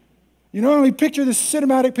 You know, and we picture this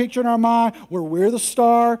cinematic picture in our mind where we're the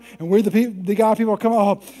star and we're the guy people are coming,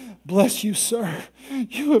 oh, bless you, sir.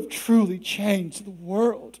 You have truly changed the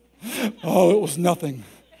world. Oh, it was nothing.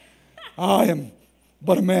 I am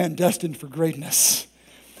but a man destined for greatness.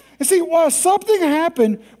 And see, something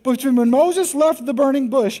happened between when Moses left the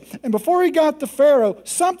burning bush and before he got to Pharaoh,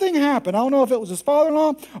 something happened. I don't know if it was his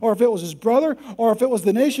father-in-law or if it was his brother or if it was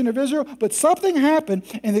the nation of Israel, but something happened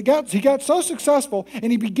and he got so successful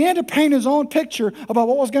and he began to paint his own picture about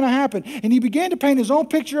what was going to happen. And he began to paint his own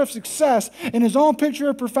picture of success and his own picture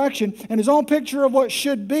of perfection and his own picture of what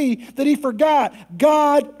should be that he forgot.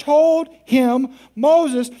 God told him,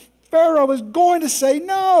 Moses, Pharaoh is going to say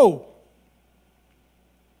no.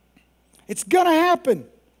 It's going to happen.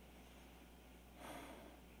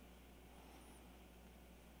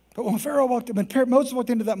 But when Moses walked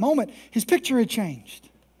into that moment, his picture had changed.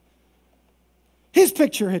 His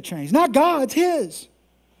picture had changed. Not God's, his.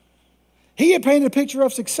 He had painted a picture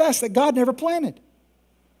of success that God never planted.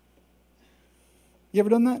 You ever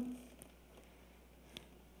done that?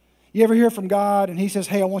 You ever hear from God and he says,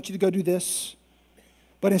 hey, I want you to go do this?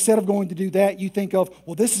 But instead of going to do that, you think of,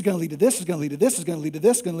 well, this is going to lead to this, is going to lead to this, is going to lead to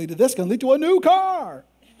this, is going to lead to this, is going to lead to a new car.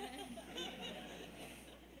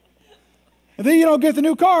 And then you don't get the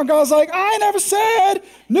new car, and God's like, I never said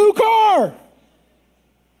new car.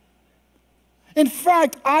 In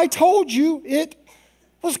fact, I told you it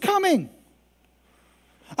was coming.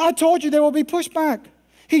 I told you there will be pushback.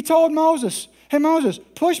 He told Moses, hey, Moses,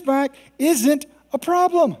 pushback isn't a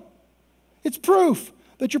problem. It's proof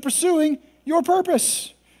that you're pursuing your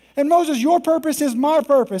purpose. And Moses, your purpose is my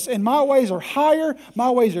purpose, and my ways are higher, my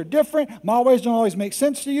ways are different, my ways don't always make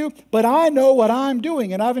sense to you, but I know what I'm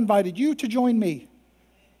doing, and I've invited you to join me.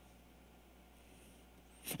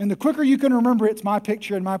 And the quicker you can remember it's my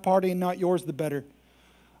picture and my party and not yours, the better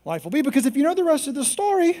life will be. Because if you know the rest of the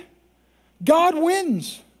story, God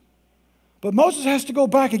wins. But Moses has to go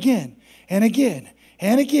back again and again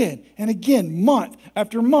and again and again, month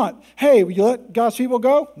after month. Hey, will you let God's people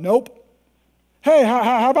go? Nope. Hey,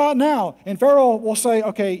 how about now? And Pharaoh will say,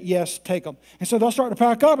 okay, yes, take them. And so they'll start to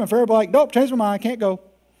pack up, and Pharaoh will be like, nope, change my mind, can't go.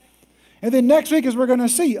 And then next week, as we're going to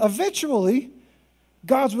see, eventually,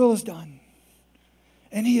 God's will is done.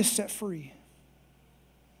 And he is set free.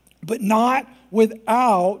 But not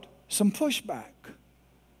without some pushback.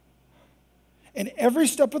 And every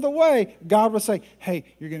step of the way, God will say, hey,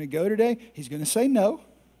 you're going to go today. He's going to say no.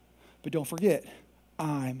 But don't forget,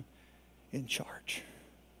 I'm in charge.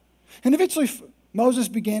 And eventually, Moses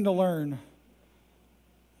began to learn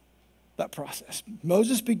that process.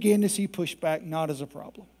 Moses began to see pushback not as a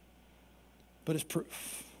problem, but as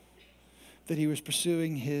proof that he was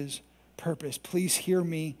pursuing his purpose. Please hear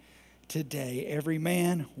me today. Every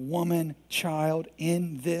man, woman, child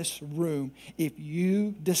in this room, if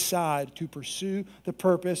you decide to pursue the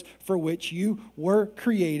purpose for which you were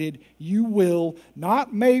created, you will,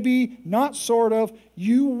 not maybe, not sort of,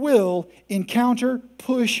 you will encounter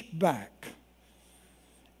pushback.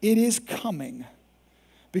 It is coming.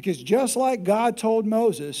 Because just like God told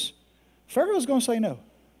Moses, Pharaoh's going to say no.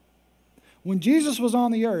 When Jesus was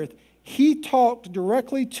on the earth, he talked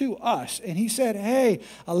directly to us, and he said, hey,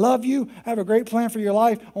 I love you. I have a great plan for your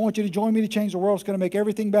life. I want you to join me to change the world. It's going to make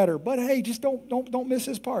everything better. But hey, just don't miss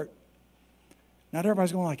this part. Not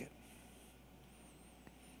everybody's going to like it.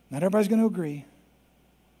 Not everybody's going to agree.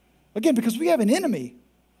 Again, because we have an enemy,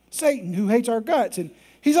 Satan, who hates our guts, and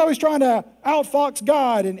he's always trying to outfox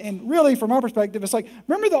God, and really, from our perspective, it's like,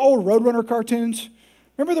 remember the old Roadrunner cartoons?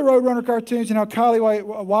 Remember the Roadrunner cartoons and how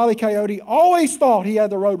Wile E. Coyote always thought he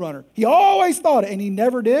had the Roadrunner? He always thought it, and he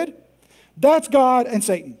never did. That's God and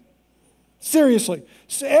Satan. Seriously.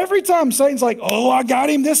 So every time Satan's like, oh, I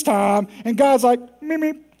got him this time, and God's like, meep,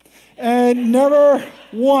 meep, and never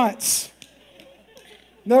once.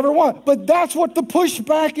 Never once. But that's what the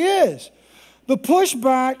pushback is. The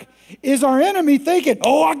pushback is our enemy thinking,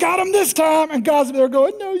 oh, I got him this time, and God's there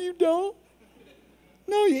going, no, you don't.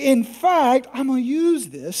 No, in fact, I'm going to use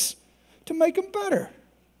this to make them better.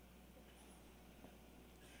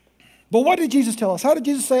 But what did Jesus tell us? How did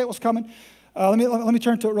Jesus say it was coming? Let me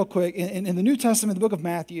turn to it real quick. In the New Testament, the book of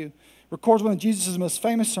Matthew records one of Jesus' most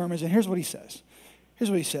famous sermons, and here's what he says. Here's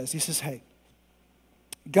what he says. He says, hey,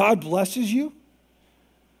 God blesses you.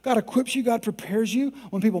 God equips you. God prepares you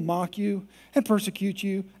when people mock you and persecute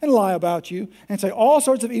you and lie about you and say all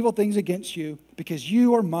sorts of evil things against you because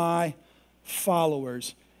you are my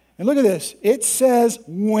followers. And look at this. It says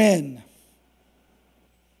when.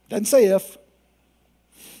 Doesn't say if.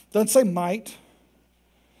 Doesn't say might.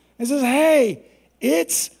 It says, hey,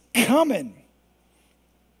 it's coming.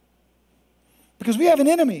 Because we have an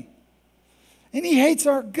enemy. And he hates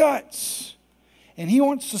our guts. And he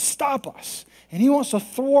wants to stop us. And he wants to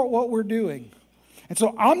thwart what we're doing. And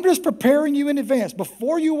so I'm just preparing you in advance.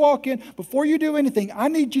 Before you walk in, before you do anything, I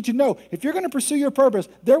need you to know, if you're going to pursue your purpose,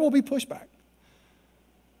 there will be pushback.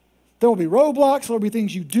 There will be roadblocks. There will be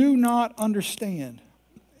things you do not understand.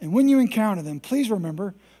 And when you encounter them, please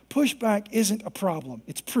remember, pushback isn't a problem.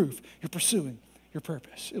 It's proof you're pursuing your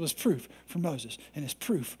purpose. It was proof for Moses, and it's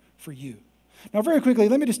proof for you. Now, very quickly,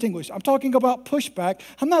 let me distinguish. I'm talking about pushback.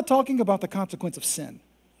 I'm not talking about the consequence of sin.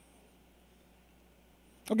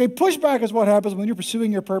 Okay, pushback is what happens when you're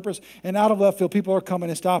pursuing your purpose and out of left field, people are coming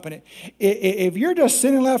and stopping it. If you're just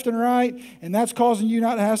sinning left and right and that's causing you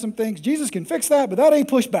not to have some things, Jesus can fix that, but that ain't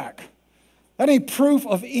pushback. That ain't proof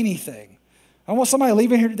of anything. I want somebody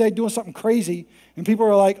leaving here today doing something crazy and people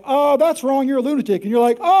are like, oh, that's wrong, you're a lunatic. And you're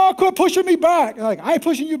like, oh, quit pushing me back. They're like, I ain't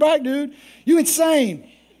pushing you back, dude. You insane.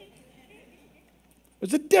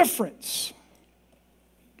 There's a difference.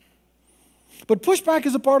 But pushback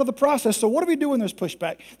is a part of the process. So what do we do when there's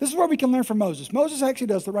pushback? This is where we can learn from Moses. Moses actually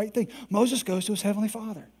does the right thing. Moses goes to his heavenly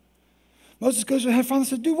Father. Moses goes to his heavenly Father and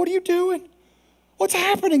says, dude, what are you doing? What's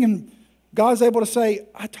happening? And God's able to say,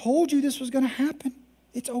 I told you this was going to happen.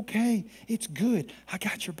 It's okay. It's good. I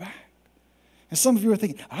got your back. And some of you are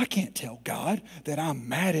thinking, I can't tell God that I'm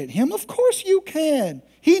mad at him. Of course you can.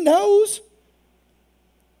 He knows.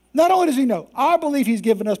 Not only does he know, I believe he's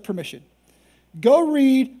given us permission. Go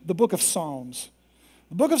read the book of Psalms.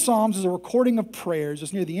 The book of Psalms is a recording of prayers.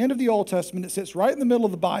 It's near the end of the Old Testament. It sits right in the middle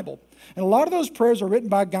of the Bible. And a lot of those prayers are written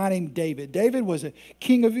by a guy named David. David was a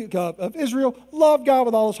king of Israel, loved God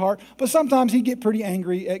with all his heart, but sometimes he'd get pretty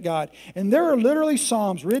angry at God. And there are literally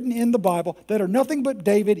Psalms written in the Bible that are nothing but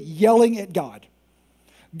David yelling at God.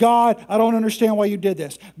 God, I don't understand why you did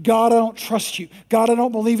this. God, I don't trust you. God, I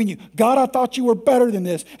don't believe in you. God, I thought you were better than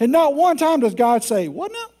this. And not one time does God say,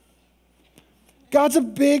 what now? God's a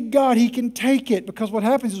big God. He can take it, because what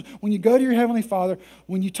happens is when you go to your Heavenly Father,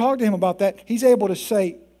 when you talk to him about that, he's able to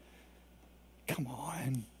say, come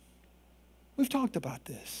on. We've talked about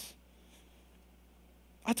this.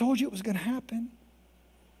 I told you it was going to happen.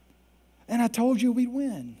 And I told you we'd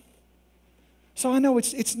win. So I know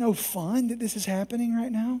it's no fun that this is happening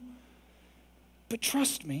right now. But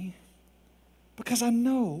trust me, because I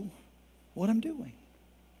know what I'm doing.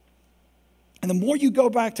 And the more you go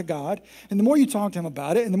back to God, and the more you talk to him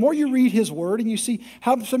about it, and the more you read his word, and you see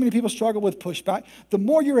how so many people struggle with pushback, the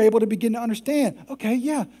more you're able to begin to understand, okay,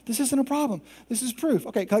 yeah, this isn't a problem. This is proof.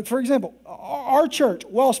 Okay, like for example, our church,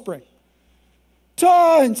 Wellspring,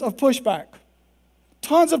 tons of pushback.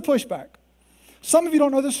 Tons of pushback. Some of you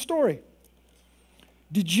don't know this story.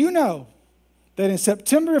 Did you know that in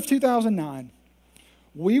September of 2009,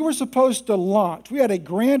 we were supposed to launch? We had a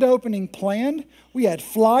grand opening planned. We had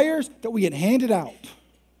flyers that we had handed out.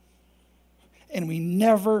 And we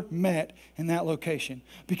never met in that location.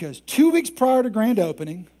 Because 2 weeks prior to grand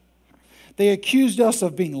opening, they accused us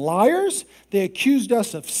of being liars. They accused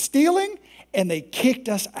us of stealing. And they kicked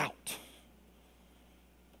us out.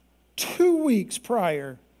 2 weeks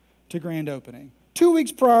prior to grand opening. 2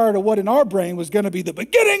 weeks prior to what in our brain was going to be the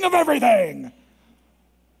beginning of everything.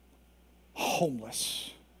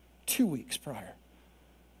 Homeless. 2 weeks prior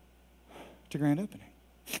to grand opening.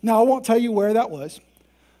 Now, I won't tell you where that was.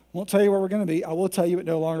 I won't tell you where we're going to be. I will tell you it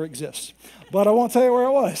no longer exists. But I won't tell you where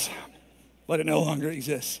it was. But it no longer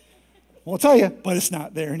exists. I won't tell you, but it's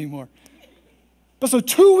not there anymore. But so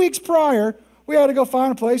 2 weeks prior, we had to go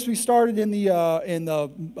find a place. We started in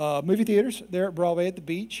the movie theaters there at Broadway at the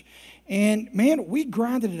beach. And man, we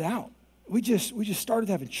grinded it out. We just started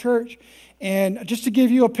having church. And just to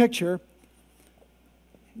give you a picture,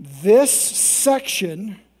 this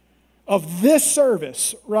section of this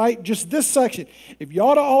service, right? Just this section. If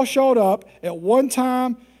y'all all showed up at one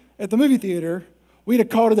time at the movie theater, we'd have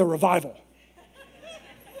called it a revival.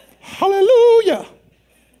 Hallelujah.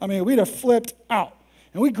 I mean, we'd have flipped out.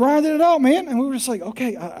 And we grinded it out, man. And we were just like,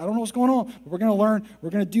 okay, I don't know what's going on, but we're going to learn. We're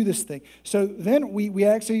going to do this thing. So then we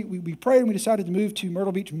prayed and we decided to move to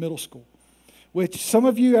Myrtle Beach Middle School, which some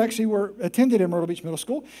of you actually attended in Myrtle Beach Middle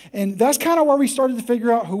School. And that's kind of where we started to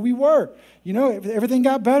figure out who we were. You know, everything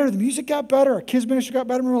got better. The music got better. Our kids ministry got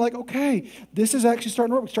better. And we were like, okay, this is actually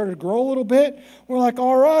starting to work. We started to grow a little bit. We're like,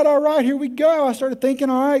 all right, here we go. I started thinking,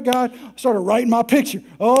 all right, God. I started writing my picture.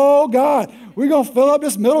 Oh, God, we're going to fill up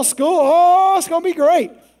this middle school. Oh, it's going to be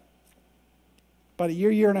great. About a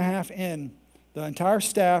year and a half in, the entire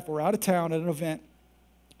staff were out of town at an event.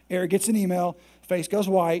 Eric gets an email. Face goes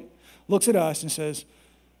white. Looks at us and says,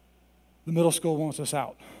 the middle school wants us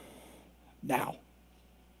out now.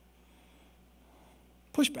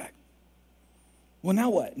 Pushback. Well, now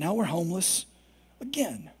what? Now we're homeless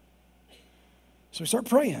again. So we start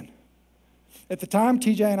praying. At the time,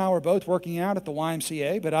 TJ and I were both working out at the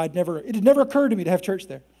YMCA, but it had never occurred to me to have church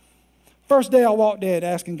there. First day I walked in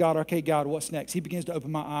asking God, okay, God, what's next? He begins to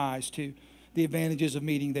open my eyes to the advantages of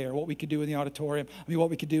meeting there, what we could do in the auditorium, what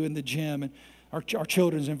we could do in the gym, and our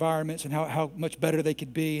children's environments and how much better they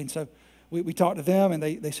could be. And so we talked to them, and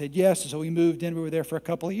they said yes. And so we moved in. We were there for a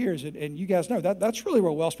couple of years. And you guys know that's really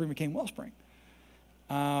where Wellspring became Wellspring.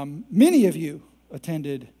 Many of you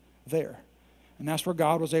attended there. And that's where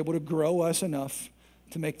God was able to grow us enough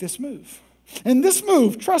to make this move. And this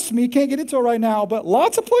move, trust me, can't get into it right now, but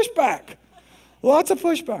lots of pushback. Lots of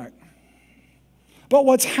pushback. But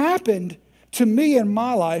what's happened to me in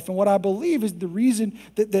my life, and what I believe is the reason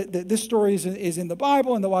that this story is in the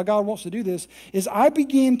Bible and that why God wants to do this, is I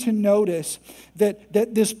began to notice that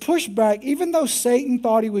this pushback, even though Satan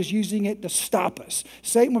thought he was using it to stop us,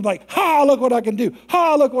 Satan was like, ha, look what I can do.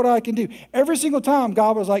 Ha, look what I can do. Every single time,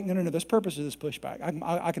 God was like, no, there's purpose to this pushback.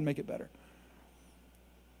 I can make it better.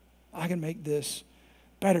 I can make this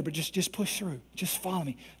better, but just push through. Just follow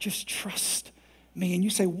me. Just trust me. And you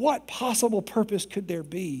say, what possible purpose could there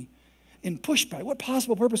be in pushback? What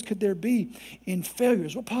possible purpose could there be in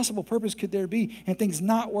failures? What possible purpose could there be in things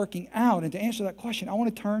not working out? And to answer that question, I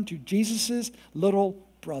want to turn to Jesus' little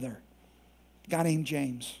brother, a guy named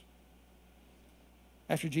James.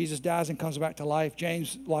 After Jesus dies and comes back to life,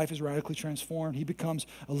 James' life is radically transformed. He becomes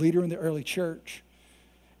a leader in the early church.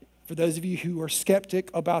 For those of you who are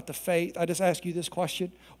skeptic about the faith, I just ask you this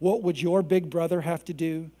question. What would your big brother have to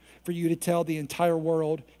do for you to tell the entire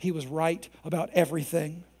world he was right about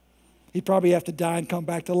everything? He'd probably have to die and come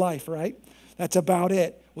back to life, right? That's about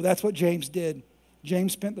it. Well, that's what James did.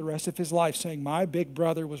 James spent the rest of his life saying, my big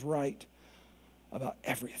brother was right about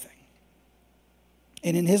everything.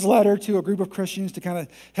 And in his letter to a group of Christians to kind of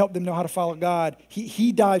help them know how to follow God,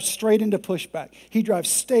 he dives straight into pushback. He drives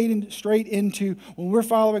straight into when we're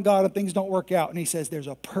following God and things don't work out. And he says there's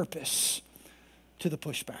a purpose to the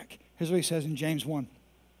pushback. Here's what he says in James 1.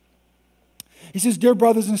 He says, dear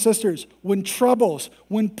brothers and sisters, when troubles,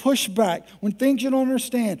 when pushback, when things you don't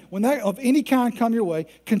understand, when that of any kind come your way,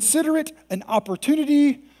 consider it an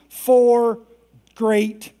opportunity for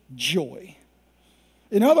great joy.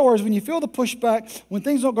 In other words, when you feel the pushback, when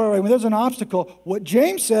things don't go right, when there's an obstacle, what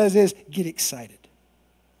James says is get excited.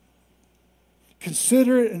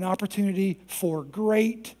 Consider it an opportunity for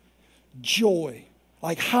great joy.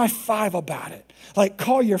 Like high five about it. Like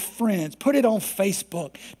call your friends, put it on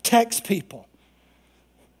Facebook, text people.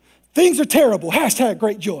 Things are terrible, hashtag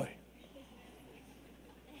great joy.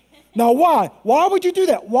 Now why? Why would you do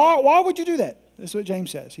that? Why would you do that? This is what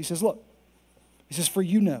James says. He says, look, he says, for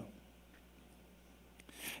you know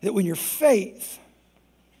that when your faith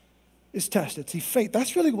is tested, see faith,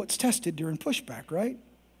 that's really what's tested during pushback, right?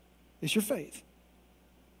 It's your faith.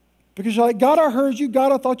 Because you're like, God, I heard you.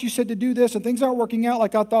 God, I thought you said to do this, and things aren't working out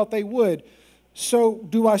like I thought they would. So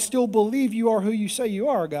do I still believe you are who you say you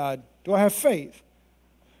are, God? Do I have faith?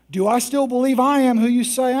 Do I still believe I am who you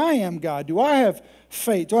say I am, God? Do I have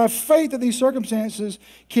faith? Do I have faith that these circumstances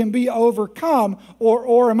can be overcome,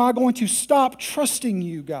 or am I going to stop trusting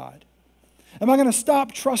you, God? Am I going to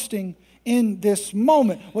stop trusting in this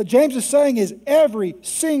moment? What James is saying is every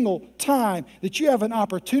single time that you have an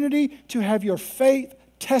opportunity to have your faith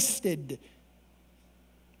tested,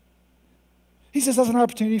 he says that's an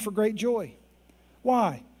opportunity for great joy.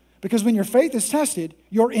 Why? Because when your faith is tested,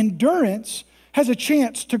 your endurance has a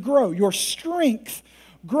chance to grow. Your strength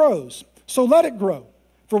grows. So let it grow.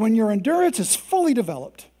 For when your endurance is fully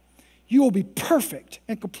developed, you will be perfect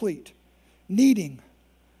and complete, needing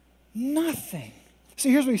nothing.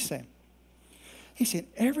 See, here's what he's saying. He said,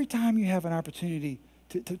 every time you have an opportunity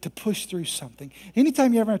to push through something,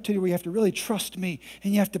 anytime you have an opportunity where you have to really trust me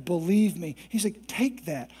and you have to believe me, he's like, take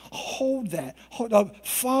that, hold that,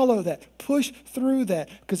 follow that, push through that.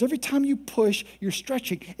 Because every time you push, you're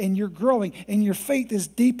stretching and you're growing and your faith is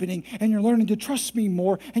deepening and you're learning to trust me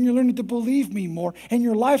more and you're learning to believe me more and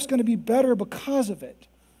your life's going to be better because of it.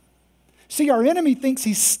 See, our enemy thinks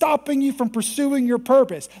he's stopping you from pursuing your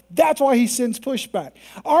purpose. That's why he sends pushback.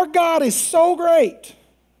 Our God is so great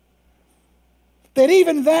that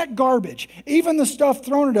even that garbage, even the stuff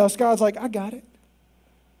thrown at us, God's like, I got it.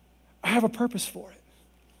 I have a purpose for it.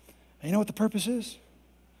 And you know what the purpose is?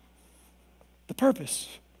 The purpose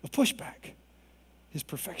of pushback is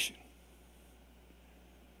perfection.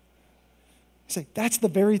 Say, that's the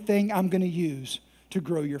very thing I'm going to use to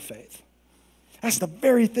grow your faith. That's the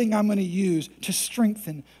very thing I'm going to use to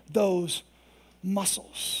strengthen those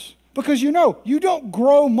muscles. Because you know, you don't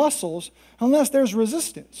grow muscles unless there's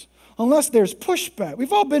resistance, unless there's pushback.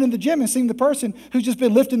 We've all been in the gym and seen the person who's just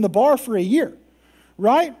been lifting the bar for a year,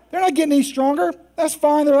 right? They're not getting any stronger. That's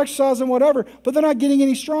fine, they're exercising, whatever, but they're not getting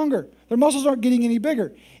any stronger. Their muscles aren't getting any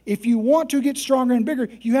bigger. If you want to get stronger and bigger,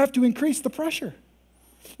 you have to increase the pressure.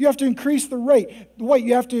 You have to increase the rate, the weight.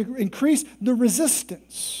 You have to increase the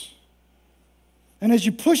resistance. And as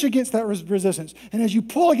you push against that resistance, and as you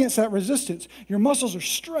pull against that resistance, your muscles are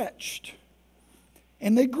stretched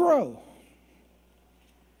and they grow.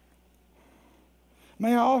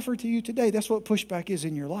 May I offer to you today, that's what pushback is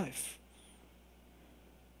in your life.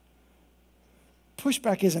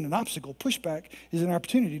 Pushback isn't an obstacle. Pushback is an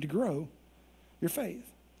opportunity to grow your faith.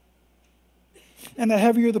 And the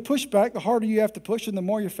heavier the pushback, the harder you have to push and the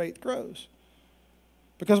more your faith grows.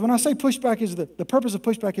 Because when I say pushback is the purpose of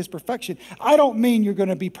pushback is perfection, I don't mean you're going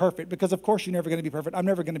to be perfect, because of course you're never going to be perfect. I'm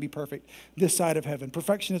never going to be perfect this side of heaven.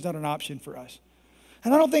 Perfection is not an option for us.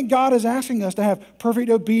 And I don't think God is asking us to have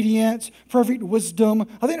perfect obedience, perfect wisdom.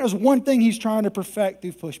 I think there's one thing he's trying to perfect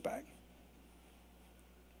through pushback.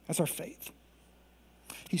 That's our faith.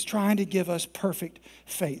 He's trying to give us perfect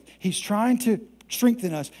faith. He's trying to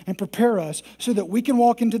strengthen us and prepare us so that we can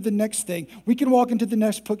walk into the next thing. We can walk into the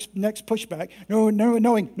next pushback, knowing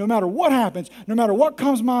no matter what happens, no matter what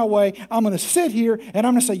comes my way, I'm going to sit here and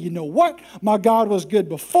I'm going to say, you know what? My God was good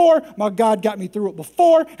before. My God got me through it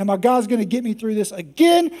before. And my God's going to get me through this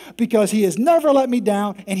again, because he has never let me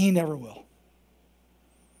down and he never will.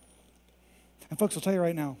 And folks, I'll tell you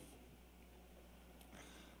right now,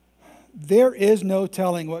 there is no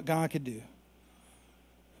telling what God could do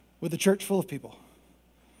with a church full of people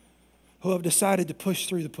who have decided to push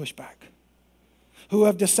through the pushback, who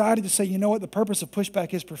have decided to say, you know what, the purpose of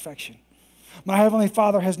pushback is perfection. My Heavenly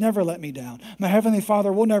Father has never let me down. My Heavenly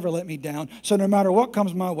Father will never let me down. So no matter what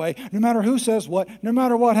comes my way, no matter who says what, no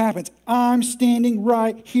matter what happens, I'm standing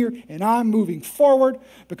right here and I'm moving forward,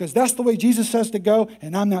 because that's the way Jesus says to go,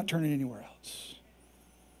 and I'm not turning anywhere else.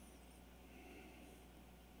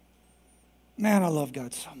 Man, I love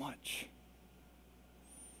God so much.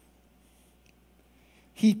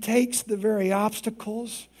 He takes the very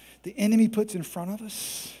obstacles the enemy puts in front of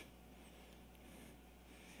us,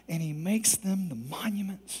 and he makes them the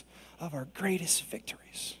monuments of our greatest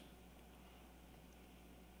victories.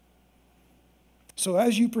 So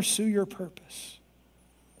as you pursue your purpose,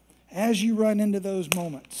 as you run into those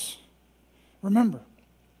moments, remember,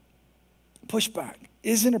 pushback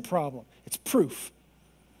isn't a problem. It's proof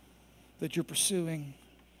that you're pursuing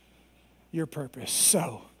your purpose.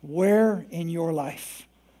 So, where in your life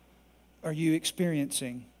are you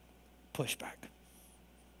experiencing pushback?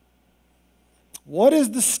 What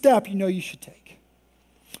is the step you know you should take?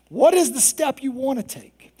 What is the step you want to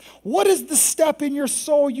take? What is the step in your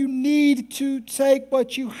soul you need to take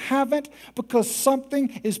but you haven't, because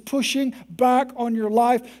something is pushing back on your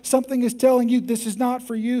life? Something is telling you this is not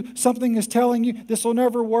for you. Something is telling you this will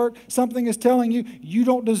never work. Something is telling you you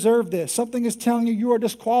don't deserve this. Something is telling you you are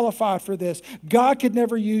disqualified for this. God could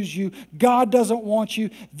never use you. God doesn't want you.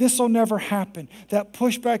 This will never happen. That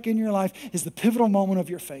pushback in your life is the pivotal moment of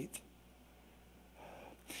your faith.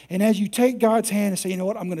 And as you take God's hand and say, you know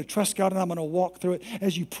what, I'm going to trust God and I'm going to walk through it.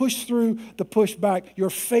 As you push through the pushback, your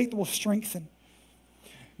faith will strengthen.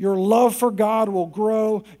 Your love for God will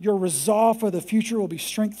grow. Your resolve for the future will be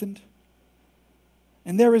strengthened.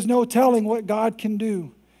 And there is no telling what God can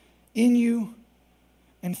do in you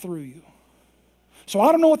and through you. So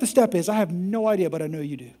I don't know what the step is. I have no idea, but I know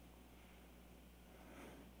you do.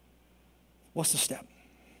 What's the step?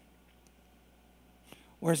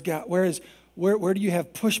 Where's God? Where do you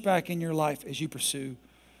have pushback in your life as you pursue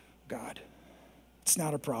God? It's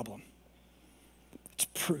not a problem.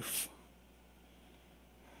 It's proof.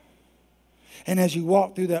 And as you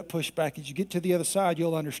walk through that pushback, as you get to the other side,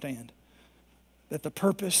 you'll understand that the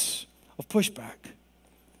purpose of pushback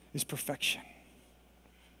is perfection.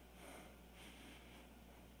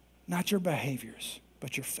 Not your behaviors,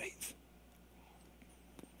 but your faith.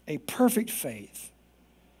 A perfect faith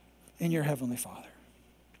in your Heavenly Father.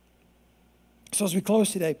 So as we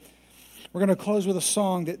close today, we're going to close with a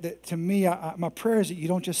song that to me, my prayer is that you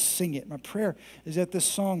don't just sing it. My prayer is that this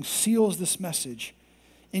song seals this message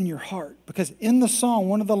in your heart. Because in the song,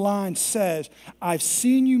 one of the lines says, I've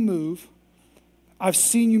seen you move. I've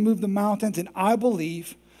seen you move the mountains, and I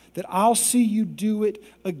believe that I'll see you do it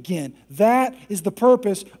again. That is the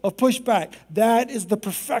purpose of pushback. That is the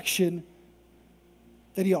perfection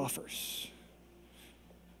that he offers.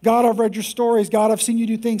 God, I've read your stories. God, I've seen you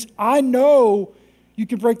do things. I know you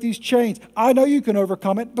can break these chains. I know you can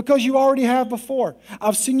overcome it because you already have before.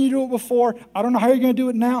 I've seen you do it before. I don't know how you're going to do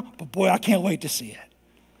it now, but boy, I can't wait to see it.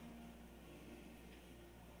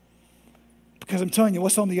 Because I'm telling you,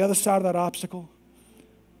 what's on the other side of that obstacle?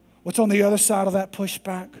 What's on the other side of that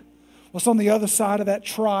pushback? What's on the other side of that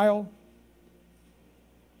trial?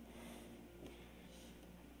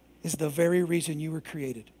 Is the very reason you were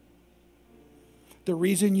created. The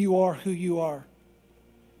reason you are who you are.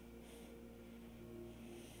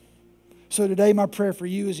 So today, my prayer for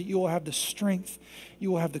you is that you will have the strength,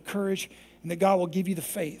 you will have the courage, and that God will give you the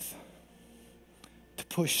faith to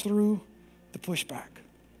push through the pushback,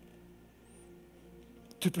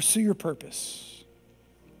 to pursue your purpose,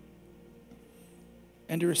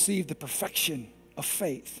 and to receive the perfection of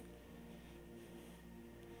faith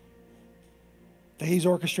that he's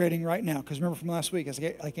orchestrating right now. Because remember from last week,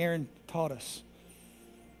 like Aaron taught us,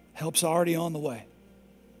 help's already on the way.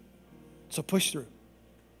 So push through.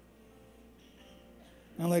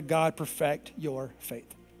 And let God perfect your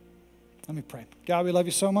faith. Let me pray. God, we love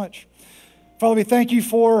you so much. Father, we thank you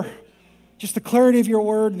for just the clarity of your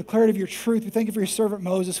word and the clarity of your truth. We thank you for your servant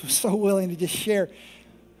Moses, who was so willing to just share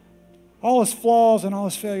all his flaws and all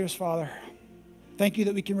his failures, Father. Thank you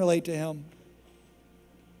that we can relate to him.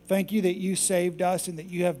 Thank you that you saved us and that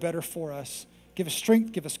you have better for us. Give us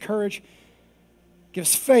strength, give us courage, give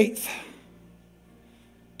us faith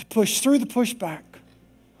to push through the pushback,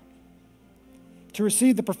 to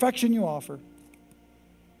receive the perfection you offer,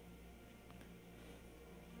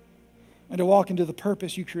 and to walk into the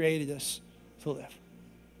purpose you created us to live.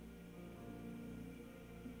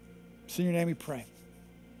 It's in your name we pray.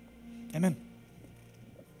 Amen.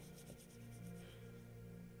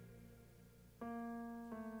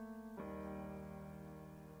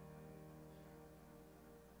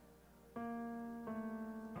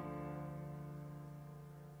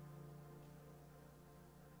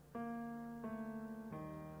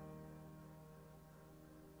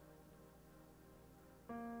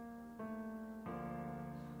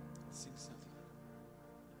 Sing something.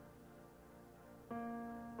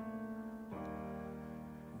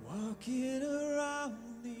 Walking around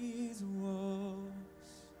these walls,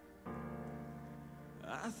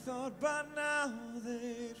 I thought by now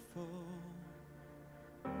they'd fall,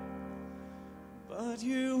 but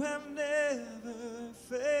you have never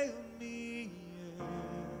failed me yet.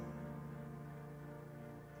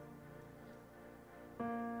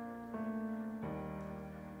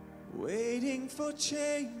 Waiting for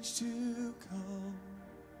change to come,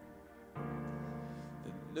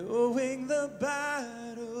 and knowing the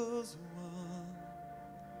battle's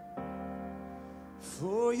won,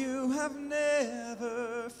 for you have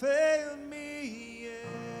never failed me yet.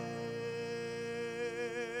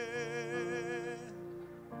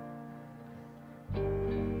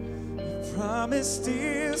 Your promise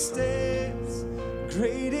still stands,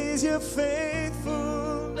 great is your faithfulness.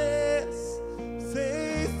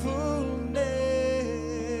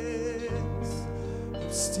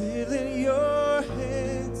 I'm still in your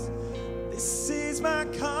hands. This is my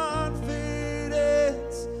confidence.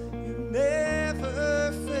 You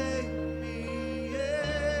never fail me yet.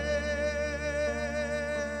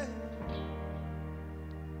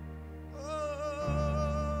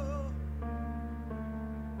 Oh.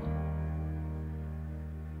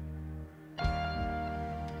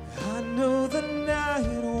 I know the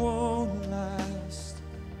night won't last.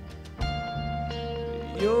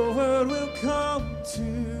 Your word will come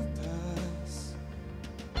to pass,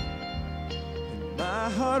 and my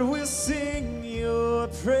heart will sing your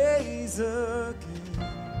praise again.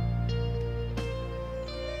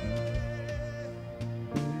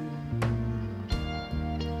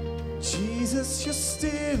 Jesus, you're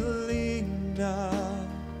still enough.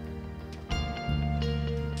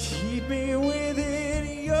 Keep me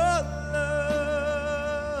within your love.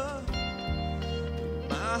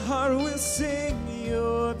 heart will sing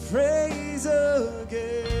your praise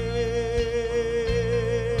again.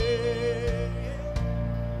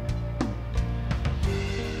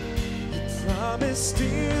 Your promise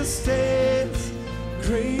still stands.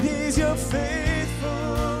 Great is your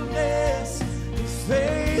faithfulness,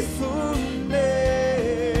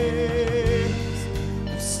 faithfulness.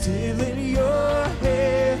 I'm still in your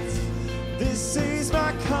hands. This is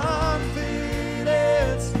my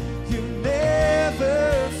confidence. You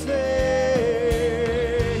never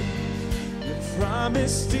fail. Your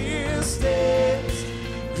promise still stands.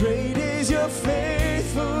 Great is your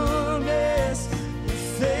faithfulness,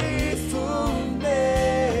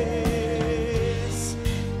 faithfulness.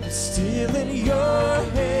 I'm still in your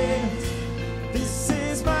hands. This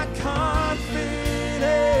is my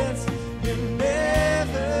confidence. You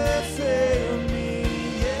never fail me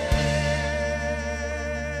yet.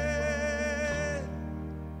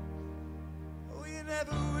 Oh, you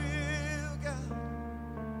never will, God.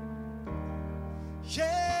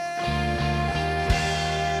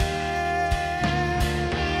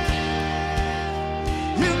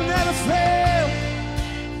 You never fail.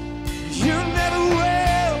 You never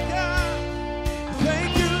will, God.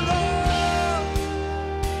 Thank you, Lord.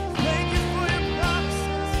 Thank you for your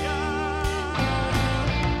promises, God.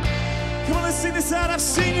 Come on, let's sing this out. I've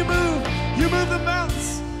seen you move. You move the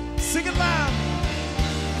mountains. Sing it loud.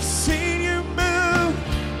 I've seen you move.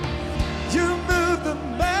 You move the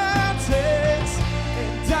mountains.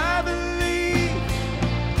 And I believe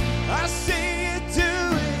I see you do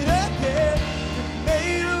it again. You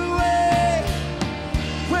made a way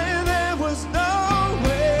where there was no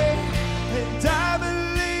way. And I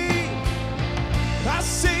believe I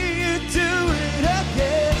see you do it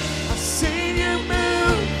again. I've seen you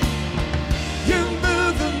move. You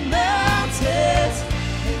move the mountains.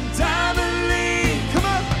 And I believe, come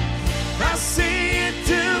on, I see you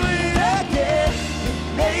do it again. You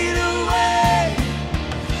made a way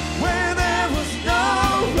where there was no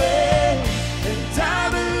way. And I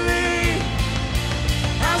believe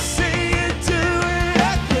I see you do it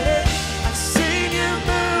again. I've seen you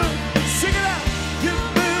move. Sing it out. You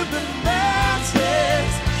move the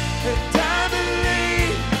mountains. And I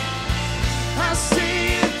believe I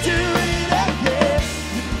see you do it again.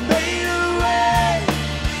 You made a way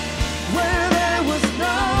where there was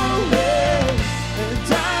no way. And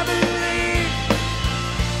I believe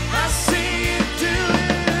I see you do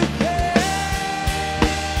it again.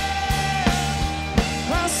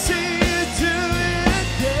 I see you do it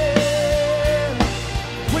again.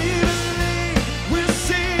 We believe we'll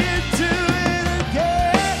see you do it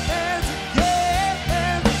again and again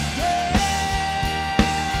and again.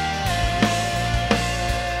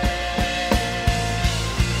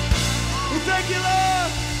 We thank you,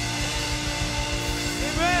 Lord.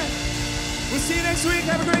 Amen. We'll see you next week.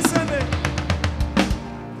 Have a great Sunday.